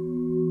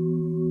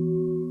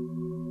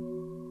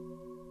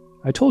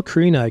 I told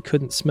Karina I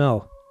couldn't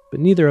smell, but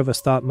neither of us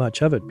thought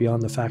much of it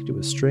beyond the fact it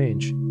was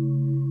strange.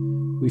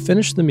 We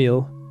finished the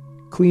meal,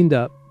 cleaned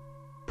up,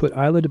 put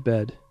Isla to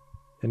bed,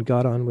 and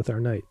got on with our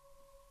night.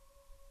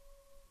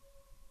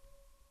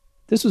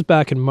 This was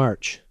back in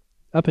March.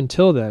 Up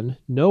until then,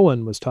 no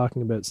one was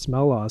talking about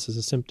smell loss as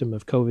a symptom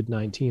of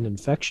COVID-19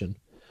 infection.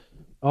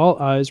 All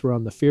eyes were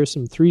on the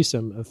fearsome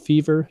threesome of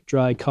fever,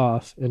 dry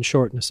cough, and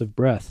shortness of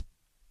breath.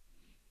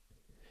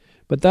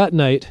 But that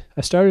night,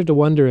 I started to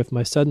wonder if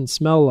my sudden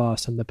smell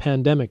loss and the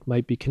pandemic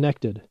might be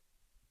connected.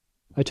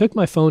 I took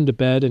my phone to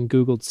bed and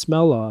Googled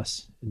smell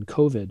loss and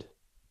COVID.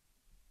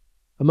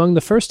 Among the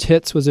first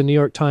hits was a New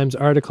York Times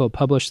article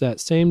published that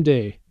same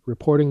day,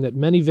 reporting that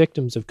many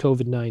victims of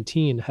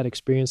COVID-19 had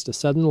experienced a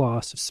sudden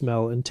loss of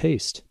smell and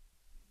taste.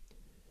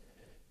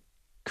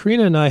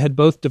 Karina and I had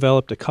both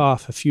developed a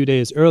cough a few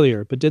days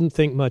earlier, but didn't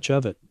think much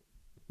of it.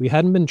 We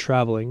hadn't been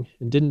traveling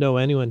and didn't know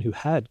anyone who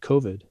had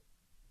COVID.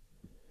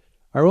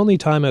 Our only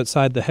time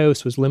outside the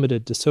house was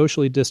limited to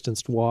socially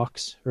distanced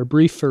walks or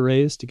brief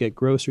forays to get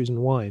groceries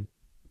and wine.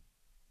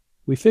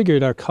 We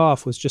figured our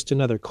cough was just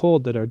another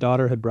cold that our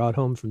daughter had brought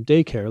home from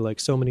daycare like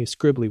so many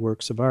scribbly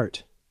works of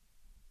art.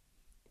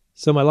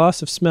 So my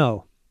loss of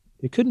smell,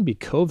 it couldn't be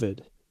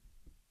COVID.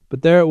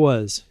 But there it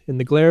was, in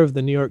the glare of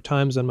the New York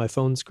Times on my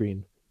phone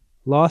screen.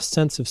 Lost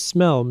sense of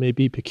smell may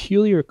be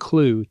peculiar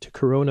clue to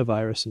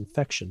coronavirus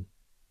infection.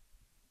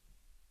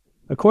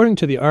 According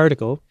to the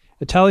article,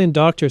 Italian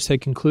doctors had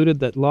concluded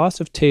that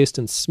loss of taste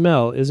and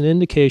smell is an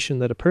indication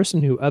that a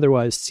person who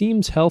otherwise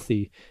seems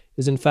healthy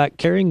is in fact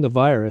carrying the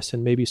virus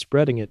and maybe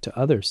spreading it to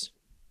others.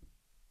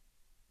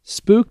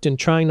 Spooked and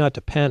trying not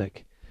to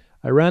panic,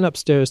 I ran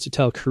upstairs to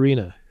tell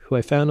Karina, who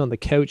I found on the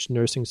couch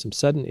nursing some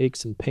sudden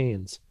aches and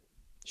pains.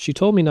 She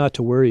told me not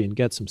to worry and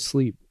get some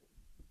sleep.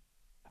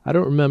 I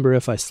don't remember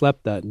if I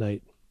slept that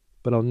night,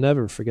 but I'll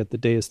never forget the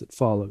days that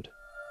followed.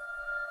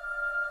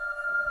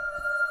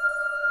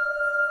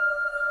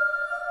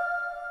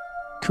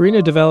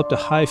 Karina developed a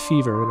high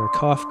fever and her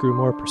cough grew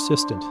more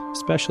persistent,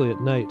 especially at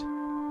night.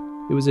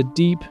 It was a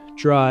deep,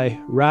 dry,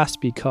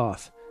 raspy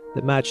cough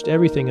that matched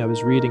everything I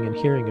was reading and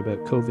hearing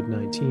about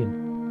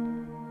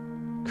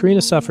COVID-19.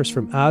 Karina suffers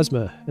from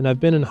asthma, and I've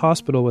been in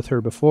hospital with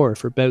her before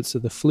for bouts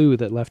of the flu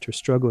that left her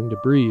struggling to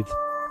breathe.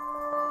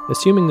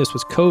 Assuming this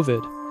was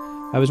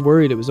COVID, I was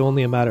worried it was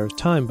only a matter of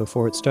time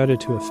before it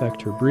started to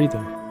affect her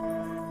breathing.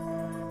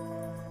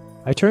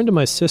 I turned to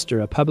my sister,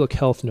 a public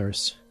health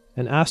nurse,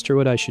 and asked her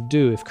what I should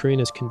do if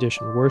Karina's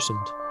condition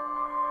worsened.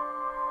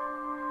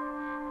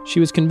 She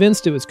was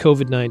convinced it was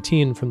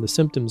COVID-19 from the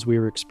symptoms we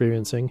were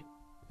experiencing,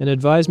 and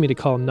advised me to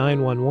call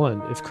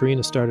 911 if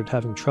Karina started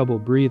having trouble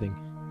breathing.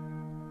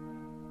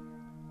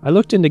 I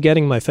looked into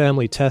getting my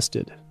family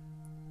tested,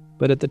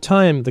 but at the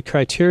time the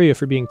criteria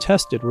for being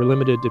tested were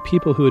limited to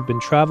people who had been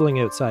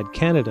traveling outside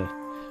Canada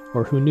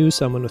or who knew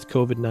someone with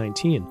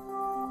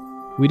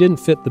COVID-19. We didn't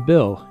fit the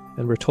bill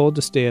and were told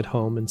to stay at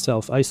home and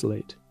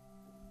self-isolate.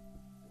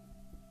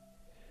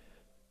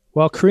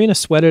 While Karina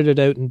sweated it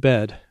out in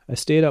bed, I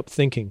stayed up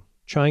thinking,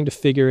 trying to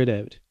figure it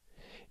out.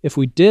 If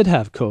we did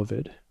have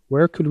COVID,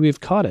 where could we have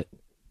caught it?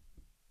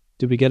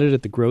 Did we get it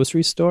at the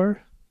grocery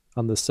store?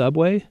 On the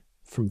subway?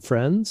 From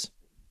friends?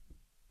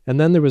 And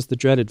then there was the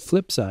dreaded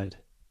flip side.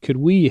 Could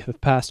we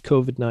have passed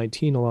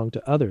COVID-19 along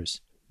to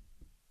others?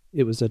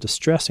 It was a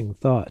distressing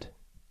thought.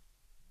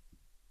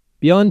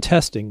 Beyond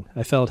testing,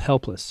 I felt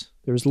helpless.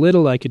 There was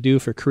little I could do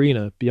for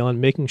Karina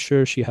beyond making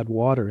sure she had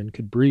water and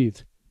could breathe.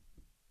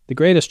 The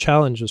greatest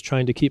challenge was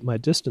trying to keep my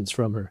distance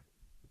from her,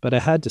 but I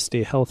had to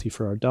stay healthy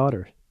for our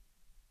daughter.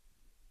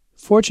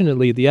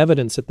 Fortunately, the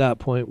evidence at that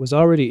point was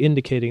already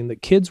indicating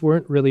that kids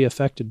weren't really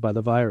affected by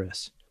the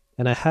virus,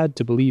 and I had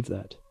to believe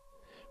that.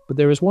 But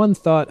there was one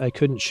thought I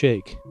couldn't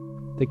shake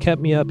that kept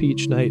me up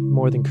each night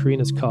more than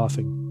Karina's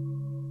coughing.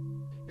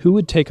 Who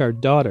would take our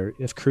daughter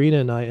if Karina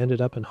and I ended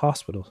up in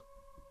hospital?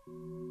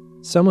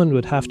 Someone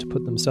would have to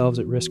put themselves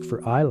at risk for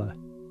Isla.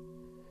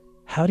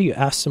 How do you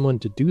ask someone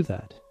to do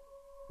that?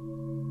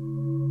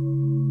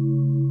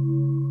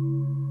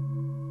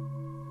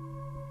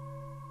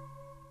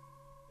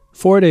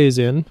 Four days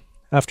in,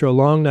 after a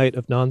long night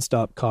of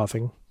nonstop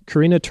coughing,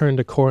 Karina turned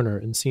a corner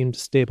and seemed to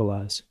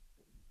stabilize.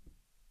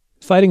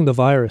 Fighting the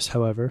virus,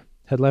 however,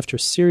 had left her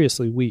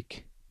seriously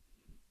weak.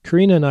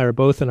 Karina and I are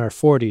both in our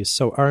 40s,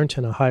 so aren't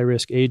in a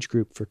high-risk age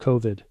group for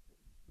COVID.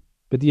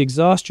 But the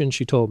exhaustion,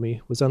 she told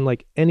me, was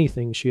unlike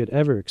anything she had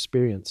ever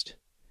experienced.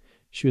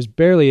 She was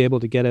barely able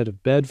to get out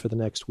of bed for the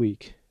next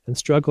week, and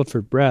struggled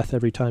for breath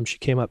every time she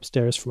came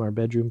upstairs from our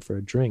bedroom for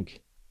a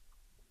drink.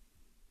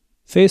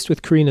 Faced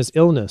with Karina's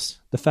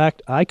illness, the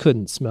fact I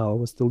couldn't smell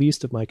was the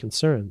least of my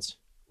concerns,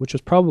 which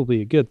was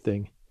probably a good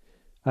thing.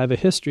 I have a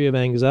history of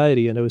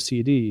anxiety and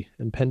OCD,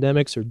 and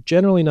pandemics are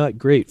generally not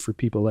great for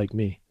people like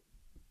me.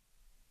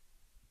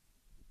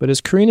 But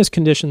as Karina's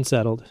condition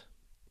settled,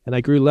 and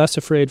I grew less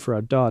afraid for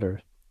our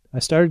daughter, I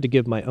started to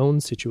give my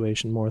own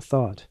situation more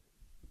thought.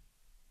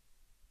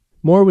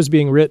 More was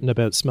being written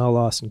about smell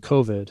loss and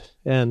COVID,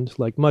 and,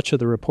 like much of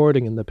the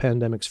reporting in the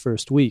pandemic's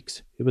first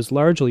weeks, it was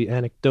largely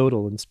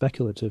anecdotal and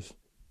speculative.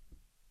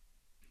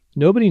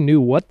 Nobody knew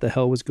what the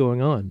hell was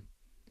going on,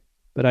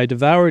 but I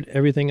devoured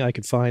everything I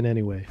could find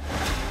anyway.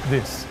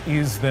 This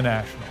is The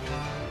National.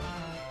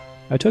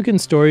 I took in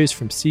stories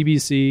from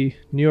CBC,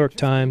 New York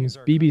Times,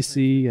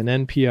 BBC, and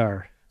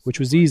NPR, which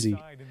was easy.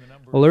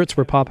 Alerts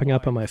were popping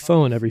up on my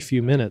phone every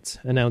few minutes,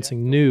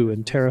 announcing new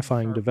and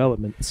terrifying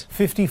developments.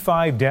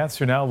 55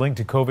 deaths are now linked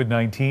to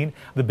COVID-19,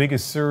 the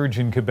biggest surge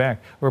in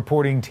Quebec,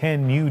 reporting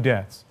 10 new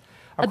deaths.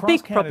 A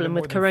big problem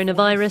with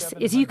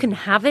coronavirus is you can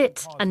have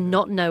it and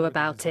not know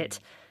about it.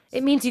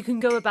 It means you can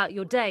go about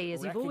your day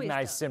as you've always done.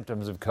 Recognize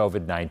symptoms of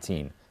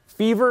COVID-19: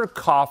 fever,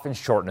 cough, and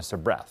shortness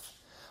of breath.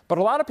 But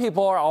a lot of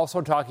people are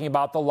also talking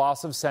about the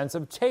loss of sense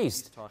of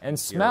taste and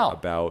smell.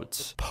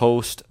 About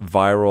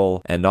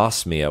post-viral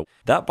anosmia.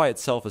 That by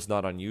itself is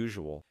not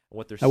unusual.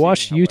 I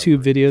watched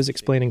YouTube videos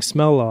explaining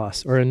smell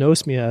loss, or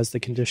anosmia as the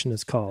condition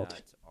is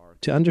called,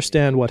 to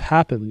understand what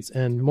happens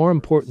and, more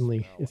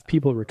importantly, if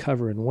people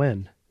recover and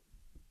when.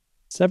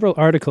 Several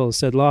articles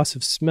said loss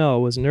of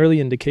smell was an early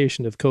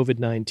indication of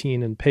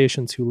COVID-19 in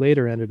patients who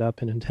later ended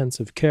up in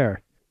intensive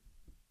care.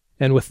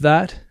 And with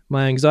that,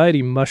 my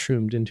anxiety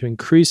mushroomed into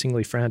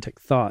increasingly frantic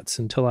thoughts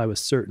until I was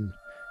certain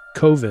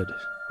COVID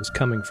was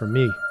coming for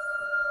me.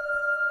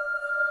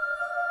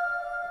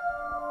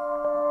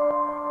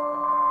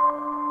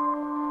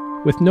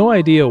 With no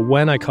idea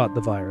when I caught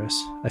the virus,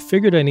 I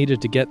figured I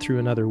needed to get through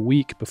another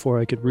week before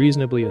I could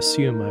reasonably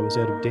assume I was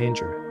out of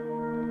danger.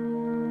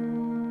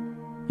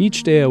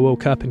 Each day I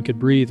woke up and could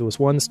breathe was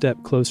one step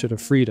closer to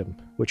freedom,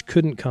 which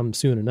couldn't come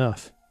soon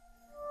enough.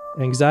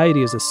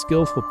 Anxiety is a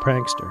skillful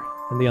prankster,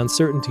 and the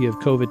uncertainty of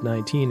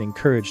COVID-19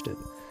 encouraged it,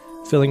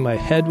 filling my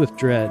head with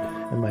dread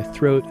and my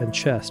throat and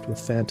chest with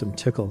phantom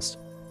tickles.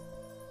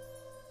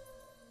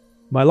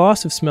 My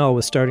loss of smell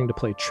was starting to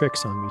play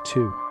tricks on me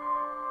too.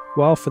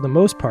 While for the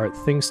most part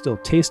things still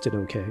tasted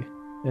okay,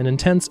 an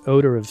intense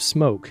odor of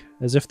smoke,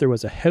 as if there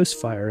was a house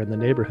fire in the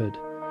neighborhood,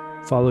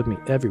 followed me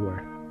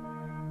everywhere.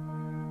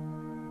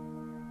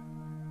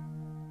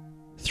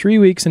 3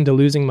 weeks into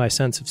losing my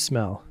sense of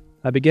smell,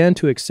 I began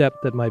to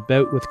accept that my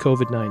bout with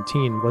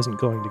COVID-19 wasn't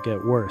going to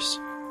get worse.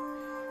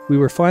 We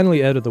were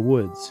finally out of the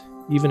woods,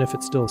 even if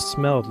it still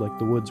smelled like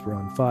the woods were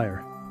on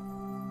fire.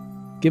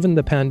 Given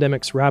the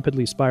pandemic's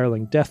rapidly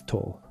spiraling death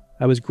toll,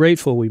 I was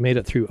grateful we made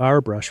it through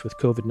our brush with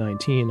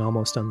COVID-19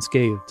 almost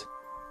unscathed.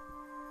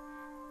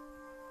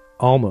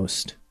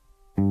 Almost.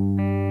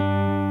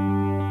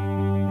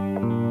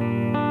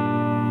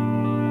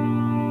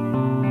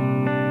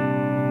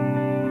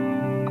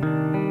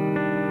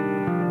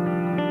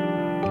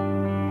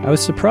 I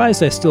was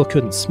surprised I still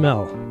couldn't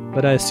smell,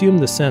 but I assumed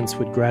the sense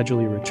would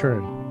gradually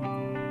return.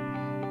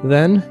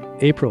 Then,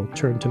 April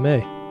turned to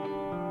May.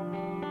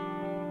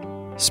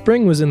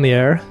 Spring was in the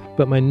air,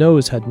 but my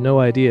nose had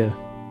no idea.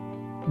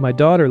 My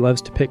daughter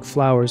loves to pick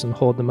flowers and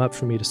hold them up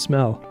for me to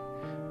smell,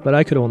 but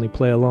I could only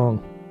play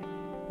along.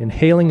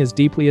 Inhaling as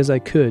deeply as I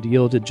could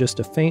yielded just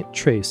a faint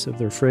trace of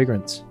their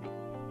fragrance.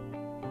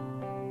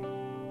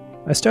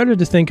 I started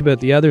to think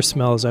about the other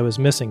smells I was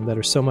missing that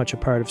are so much a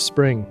part of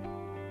spring.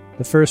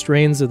 The first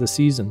rains of the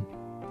season,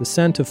 the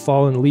scent of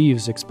fallen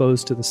leaves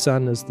exposed to the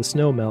sun as the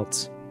snow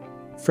melts,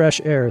 fresh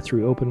air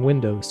through open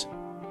windows.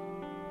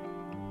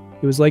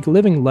 It was like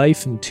living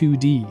life in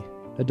 2D.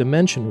 A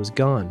dimension was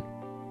gone.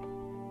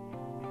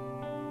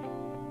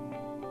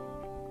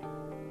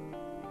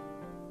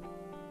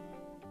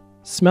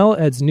 Smell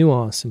adds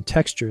nuance and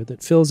texture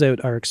that fills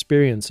out our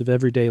experience of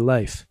everyday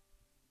life.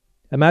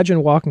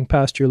 Imagine walking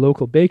past your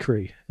local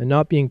bakery and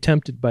not being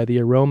tempted by the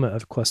aroma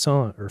of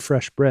croissant or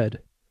fresh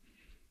bread.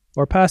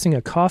 Or passing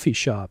a coffee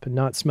shop and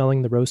not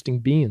smelling the roasting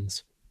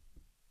beans.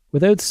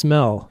 Without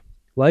smell,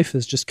 life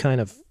is just kind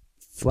of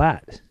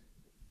flat.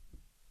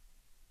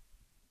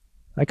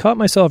 I caught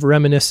myself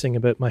reminiscing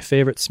about my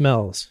favorite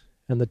smells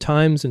and the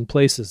times and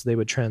places they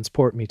would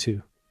transport me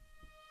to.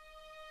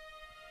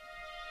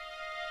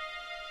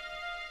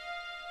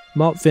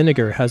 Malt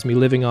vinegar has me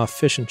living off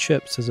fish and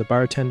chips as a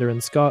bartender in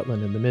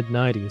Scotland in the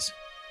mid-90s.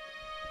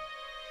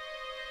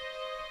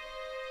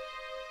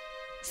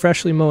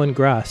 Freshly mown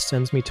grass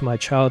sends me to my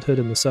childhood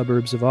in the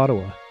suburbs of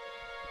Ottawa.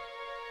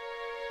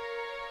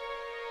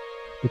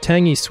 The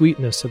tangy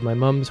sweetness of my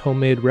mum's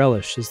homemade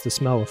relish is the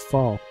smell of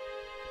fall.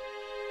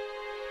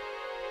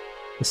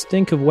 The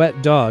stink of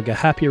wet dog, a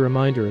happy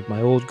reminder of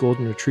my old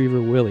golden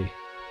retriever Willie.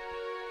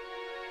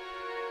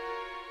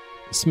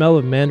 The smell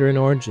of mandarin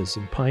oranges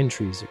and pine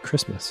trees at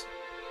Christmas.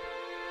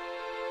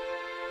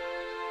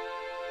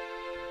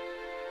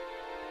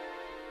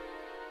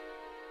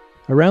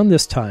 Around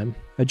this time,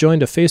 I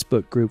joined a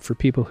Facebook group for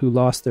people who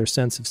lost their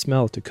sense of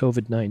smell to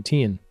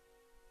COVID-19,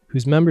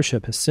 whose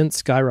membership has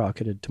since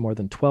skyrocketed to more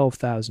than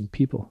 12,000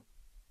 people.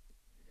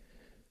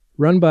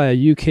 Run by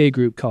a UK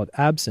group called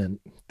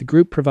Absent, the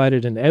group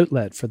provided an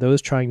outlet for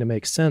those trying to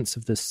make sense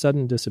of this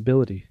sudden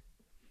disability.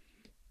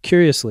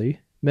 Curiously,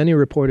 many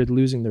reported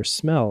losing their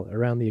smell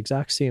around the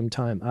exact same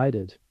time I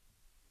did.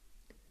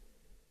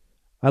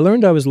 I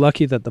learned I was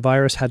lucky that the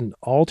virus hadn't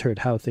altered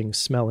how things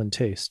smell and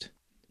taste,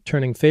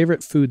 turning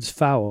favorite foods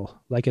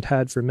foul like it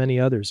had for many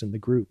others in the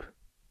group.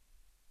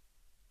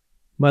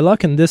 My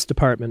luck in this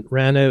department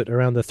ran out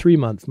around the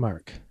 3-month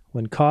mark,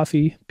 when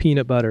coffee,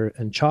 peanut butter,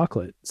 and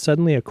chocolate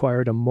suddenly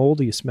acquired a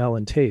moldy smell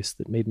and taste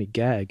that made me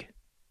gag.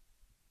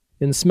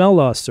 In smell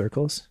loss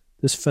circles,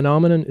 this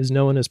phenomenon is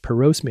known as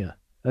parosmia,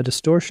 a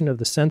distortion of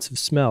the sense of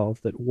smell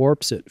that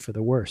warps it for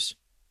the worse.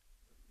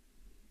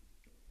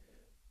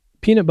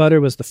 Peanut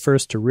butter was the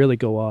first to really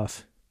go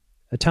off.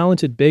 A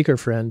talented baker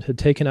friend had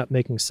taken up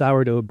making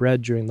sourdough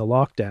bread during the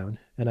lockdown,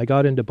 and I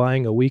got into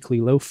buying a weekly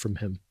loaf from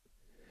him.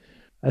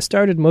 I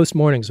started most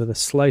mornings with a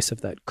slice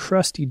of that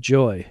crusty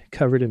joy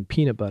covered in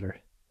peanut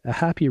butter, a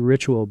happy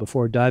ritual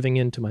before diving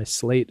into my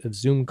slate of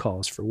Zoom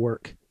calls for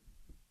work.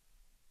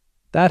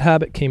 That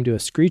habit came to a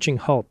screeching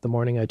halt the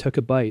morning I took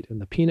a bite and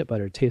the peanut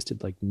butter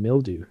tasted like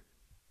mildew.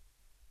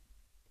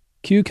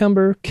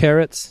 Cucumber,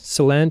 carrots,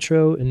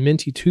 cilantro, and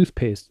minty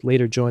toothpaste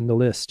later joined the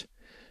list,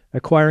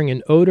 acquiring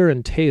an odor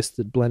and taste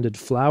that blended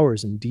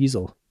flowers and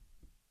diesel.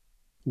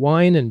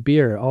 Wine and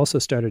beer also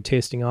started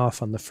tasting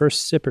off on the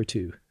first sip or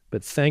two,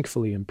 but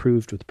thankfully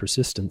improved with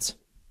persistence.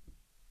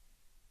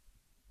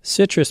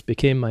 Citrus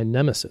became my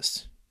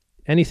nemesis.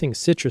 Anything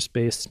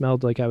citrus-based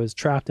smelled like I was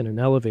trapped in an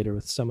elevator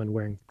with someone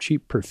wearing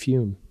cheap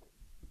perfume.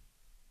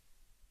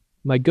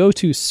 My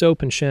go-to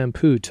soap and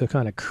shampoo took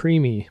on a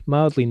creamy,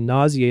 mildly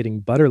nauseating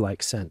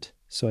butter-like scent,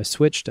 so I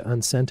switched to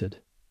unscented.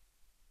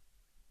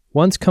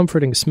 Once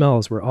comforting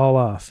smells were all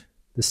off.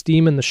 The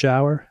steam in the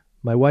shower,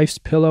 my wife's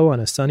pillow on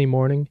a sunny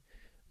morning,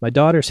 my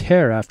daughter's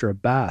hair after a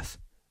bath,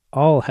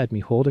 all had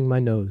me holding my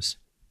nose.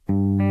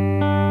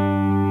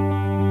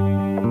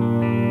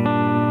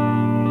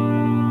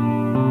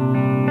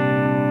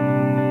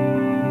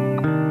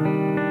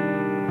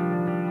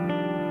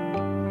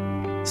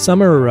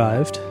 Summer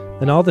arrived,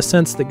 and all the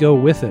scents that go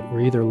with it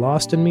were either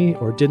lost in me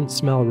or didn't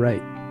smell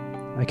right.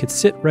 I could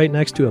sit right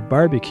next to a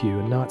barbecue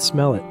and not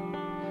smell it,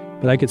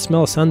 but I could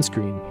smell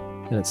sunscreen,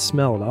 and it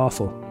smelled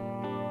awful.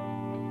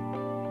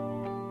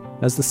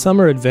 As the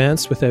summer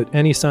advanced without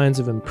any signs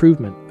of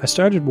improvement, I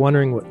started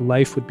wondering what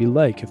life would be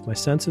like if my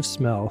sense of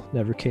smell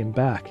never came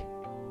back.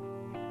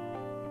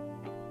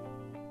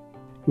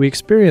 We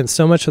experience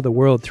so much of the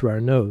world through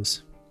our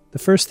nose. The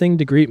first thing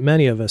to greet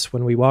many of us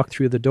when we walk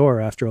through the door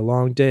after a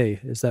long day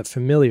is that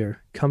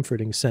familiar,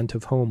 comforting scent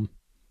of home.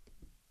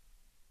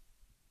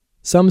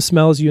 Some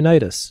smells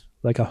unite us,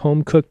 like a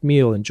home-cooked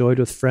meal enjoyed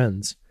with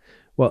friends,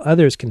 while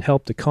others can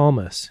help to calm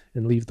us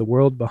and leave the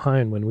world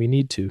behind when we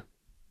need to.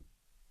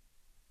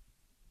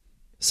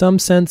 Some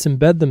scents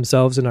embed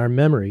themselves in our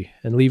memory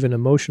and leave an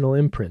emotional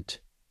imprint.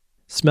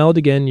 Smelled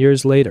again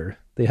years later,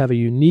 they have a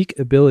unique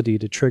ability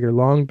to trigger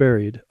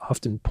long-buried,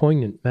 often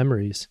poignant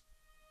memories.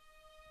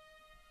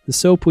 The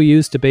soap we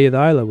used to bathe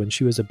Isla when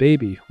she was a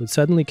baby would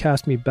suddenly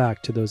cast me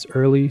back to those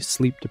early,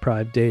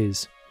 sleep-deprived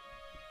days.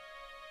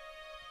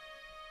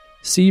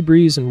 Sea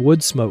breeze and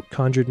wood smoke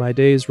conjured my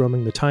days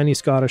roaming the tiny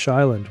Scottish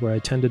island where I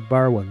tended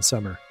bar one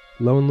summer,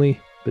 lonely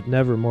but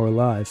never more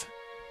alive.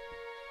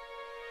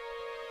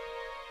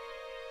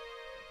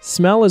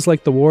 Smell is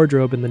like the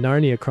wardrobe in the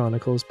Narnia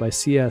Chronicles by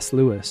C.S.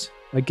 Lewis,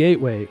 a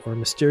gateway or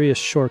mysterious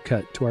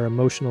shortcut to our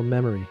emotional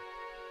memory.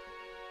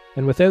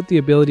 And without the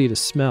ability to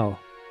smell,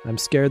 I'm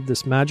scared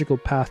this magical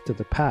path to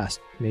the past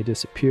may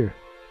disappear.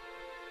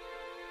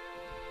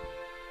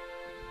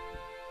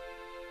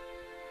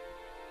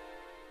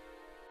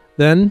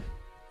 Then,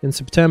 in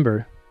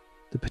September,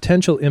 the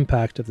potential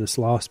impact of this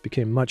loss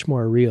became much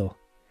more real.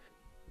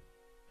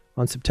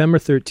 On September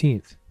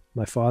 13th,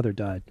 my father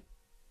died.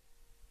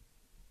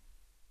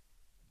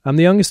 I'm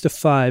the youngest of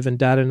 5, and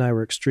Dad and I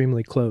were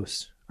extremely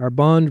close, our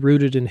bond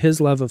rooted in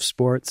his love of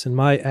sports and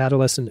my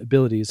adolescent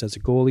abilities as a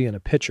goalie and a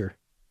pitcher.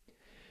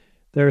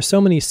 There are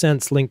so many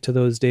scents linked to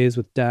those days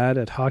with Dad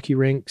at hockey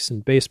rinks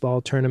and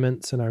baseball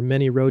tournaments and our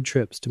many road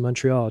trips to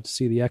Montreal to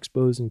see the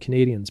Expos and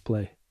Canadiens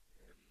play.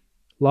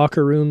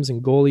 Locker rooms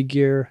and goalie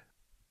gear,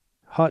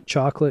 hot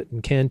chocolate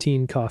and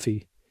canteen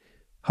coffee,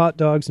 hot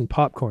dogs and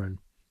popcorn,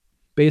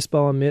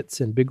 baseball mitts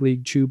and big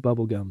league chew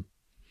bubblegum.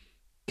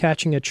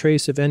 Catching a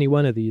trace of any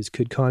one of these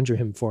could conjure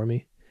him for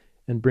me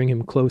and bring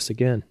him close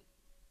again.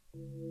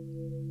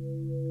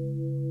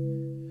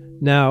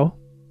 Now,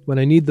 when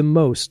I need them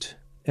most,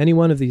 any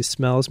one of these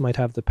smells might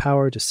have the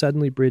power to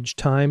suddenly bridge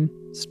time,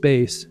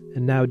 space,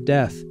 and now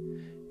death,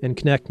 and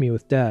connect me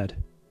with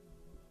Dad.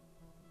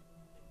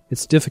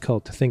 It's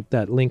difficult to think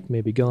that link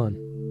may be gone.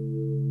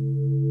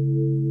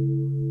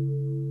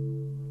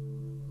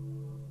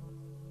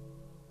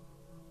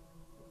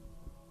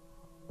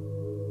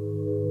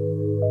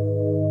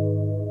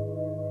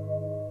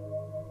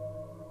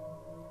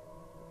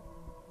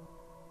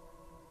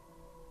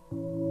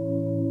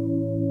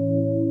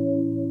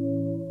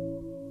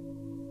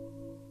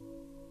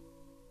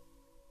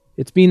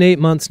 It's been 8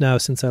 months now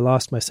since I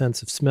lost my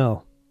sense of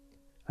smell.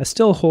 I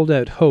still hold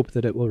out hope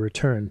that it will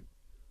return.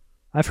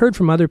 I've heard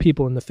from other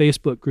people in the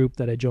Facebook group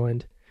that I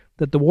joined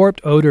that the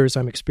warped odors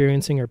I'm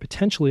experiencing are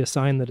potentially a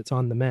sign that it's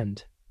on the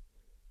mend.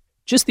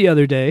 Just the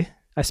other day,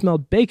 I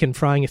smelled bacon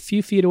frying a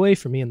few feet away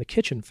from me in the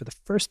kitchen for the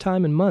first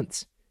time in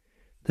months.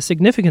 The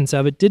significance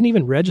of it didn't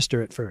even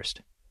register at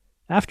first.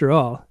 After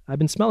all, I've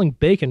been smelling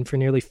bacon for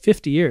nearly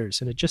 50 years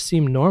and it just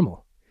seemed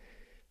normal.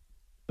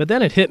 But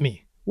then it hit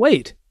me.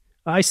 Wait!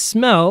 I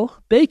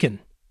smell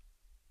bacon.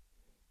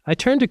 I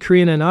turned to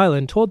Karina and Isla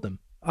and told them,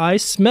 I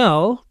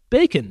smell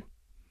bacon.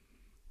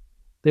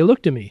 They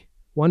looked at me,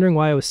 wondering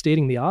why I was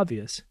stating the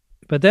obvious.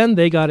 But then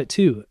they got it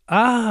too.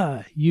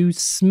 Ah, you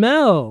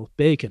smell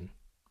bacon.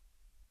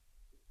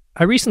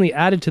 I recently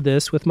added to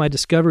this with my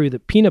discovery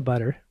that peanut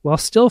butter, while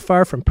still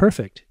far from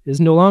perfect, is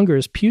no longer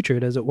as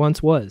putrid as it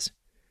once was.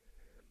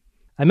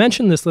 I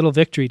mentioned this little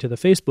victory to the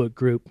Facebook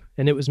group,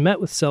 and it was met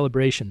with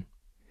celebration.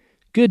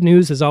 Good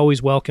news is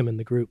always welcome in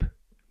the group.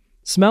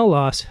 Smell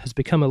loss has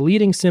become a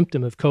leading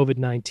symptom of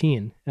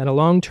COVID-19 and a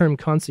long-term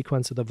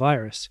consequence of the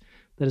virus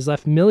that has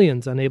left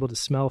millions unable to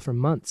smell for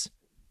months.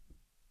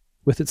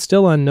 With it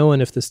still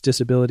unknown if this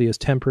disability is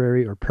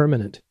temporary or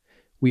permanent,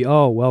 we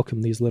all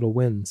welcome these little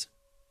wins.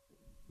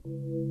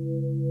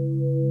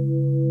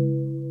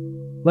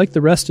 Like the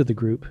rest of the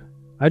group,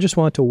 I just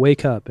want to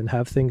wake up and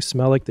have things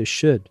smell like they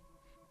should.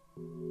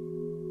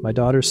 My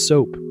daughter's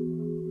soap,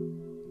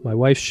 my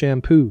wife's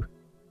shampoo,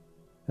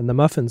 and the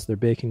muffins they're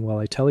baking while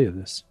I tell you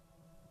this.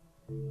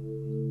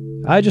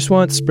 I just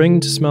want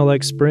spring to smell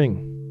like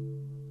spring,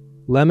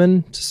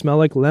 lemon to smell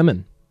like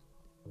lemon,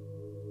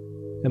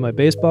 and my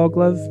baseball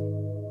glove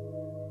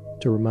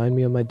to remind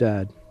me of my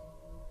dad.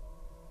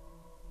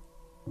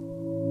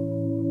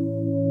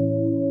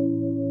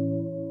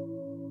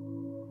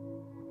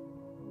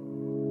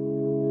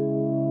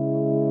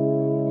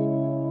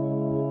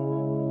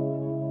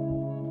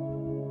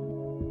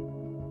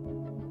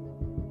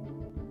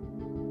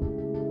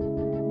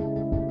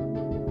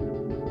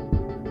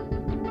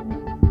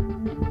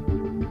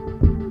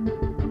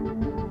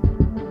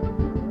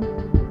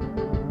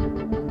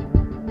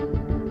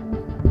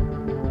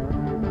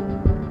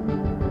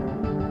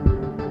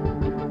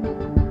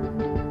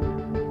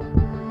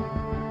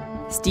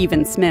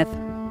 Stephen Smith.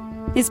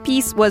 His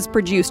piece was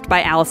produced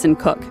by Allison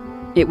Cook.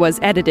 It was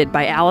edited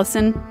by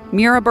Allison,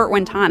 Mira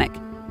Burt-Wentonic,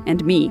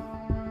 and me.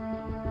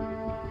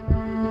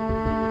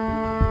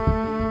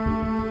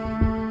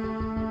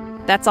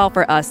 That's all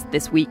for us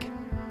this week.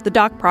 The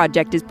Doc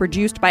Project is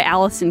produced by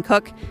Allison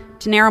Cook.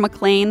 Tanara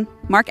McLean,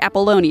 Mark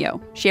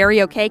Apollonio, Sherry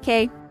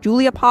Okeke,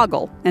 Julia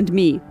Poggle, and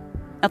me.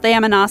 Althea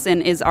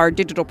Manassen is our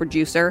digital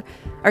producer.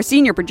 Our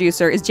senior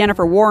producer is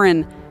Jennifer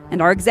Warren,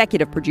 and our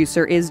executive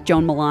producer is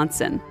Joan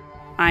Melanson.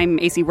 I'm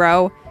AC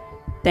Rowe.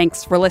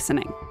 Thanks for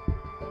listening.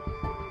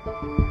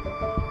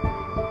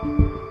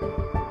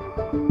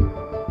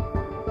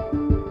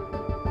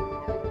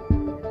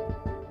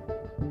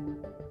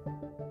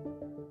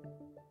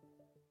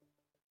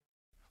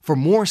 For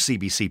more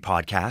CBC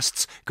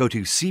podcasts, go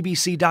to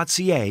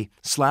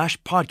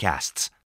cbc.ca/podcasts.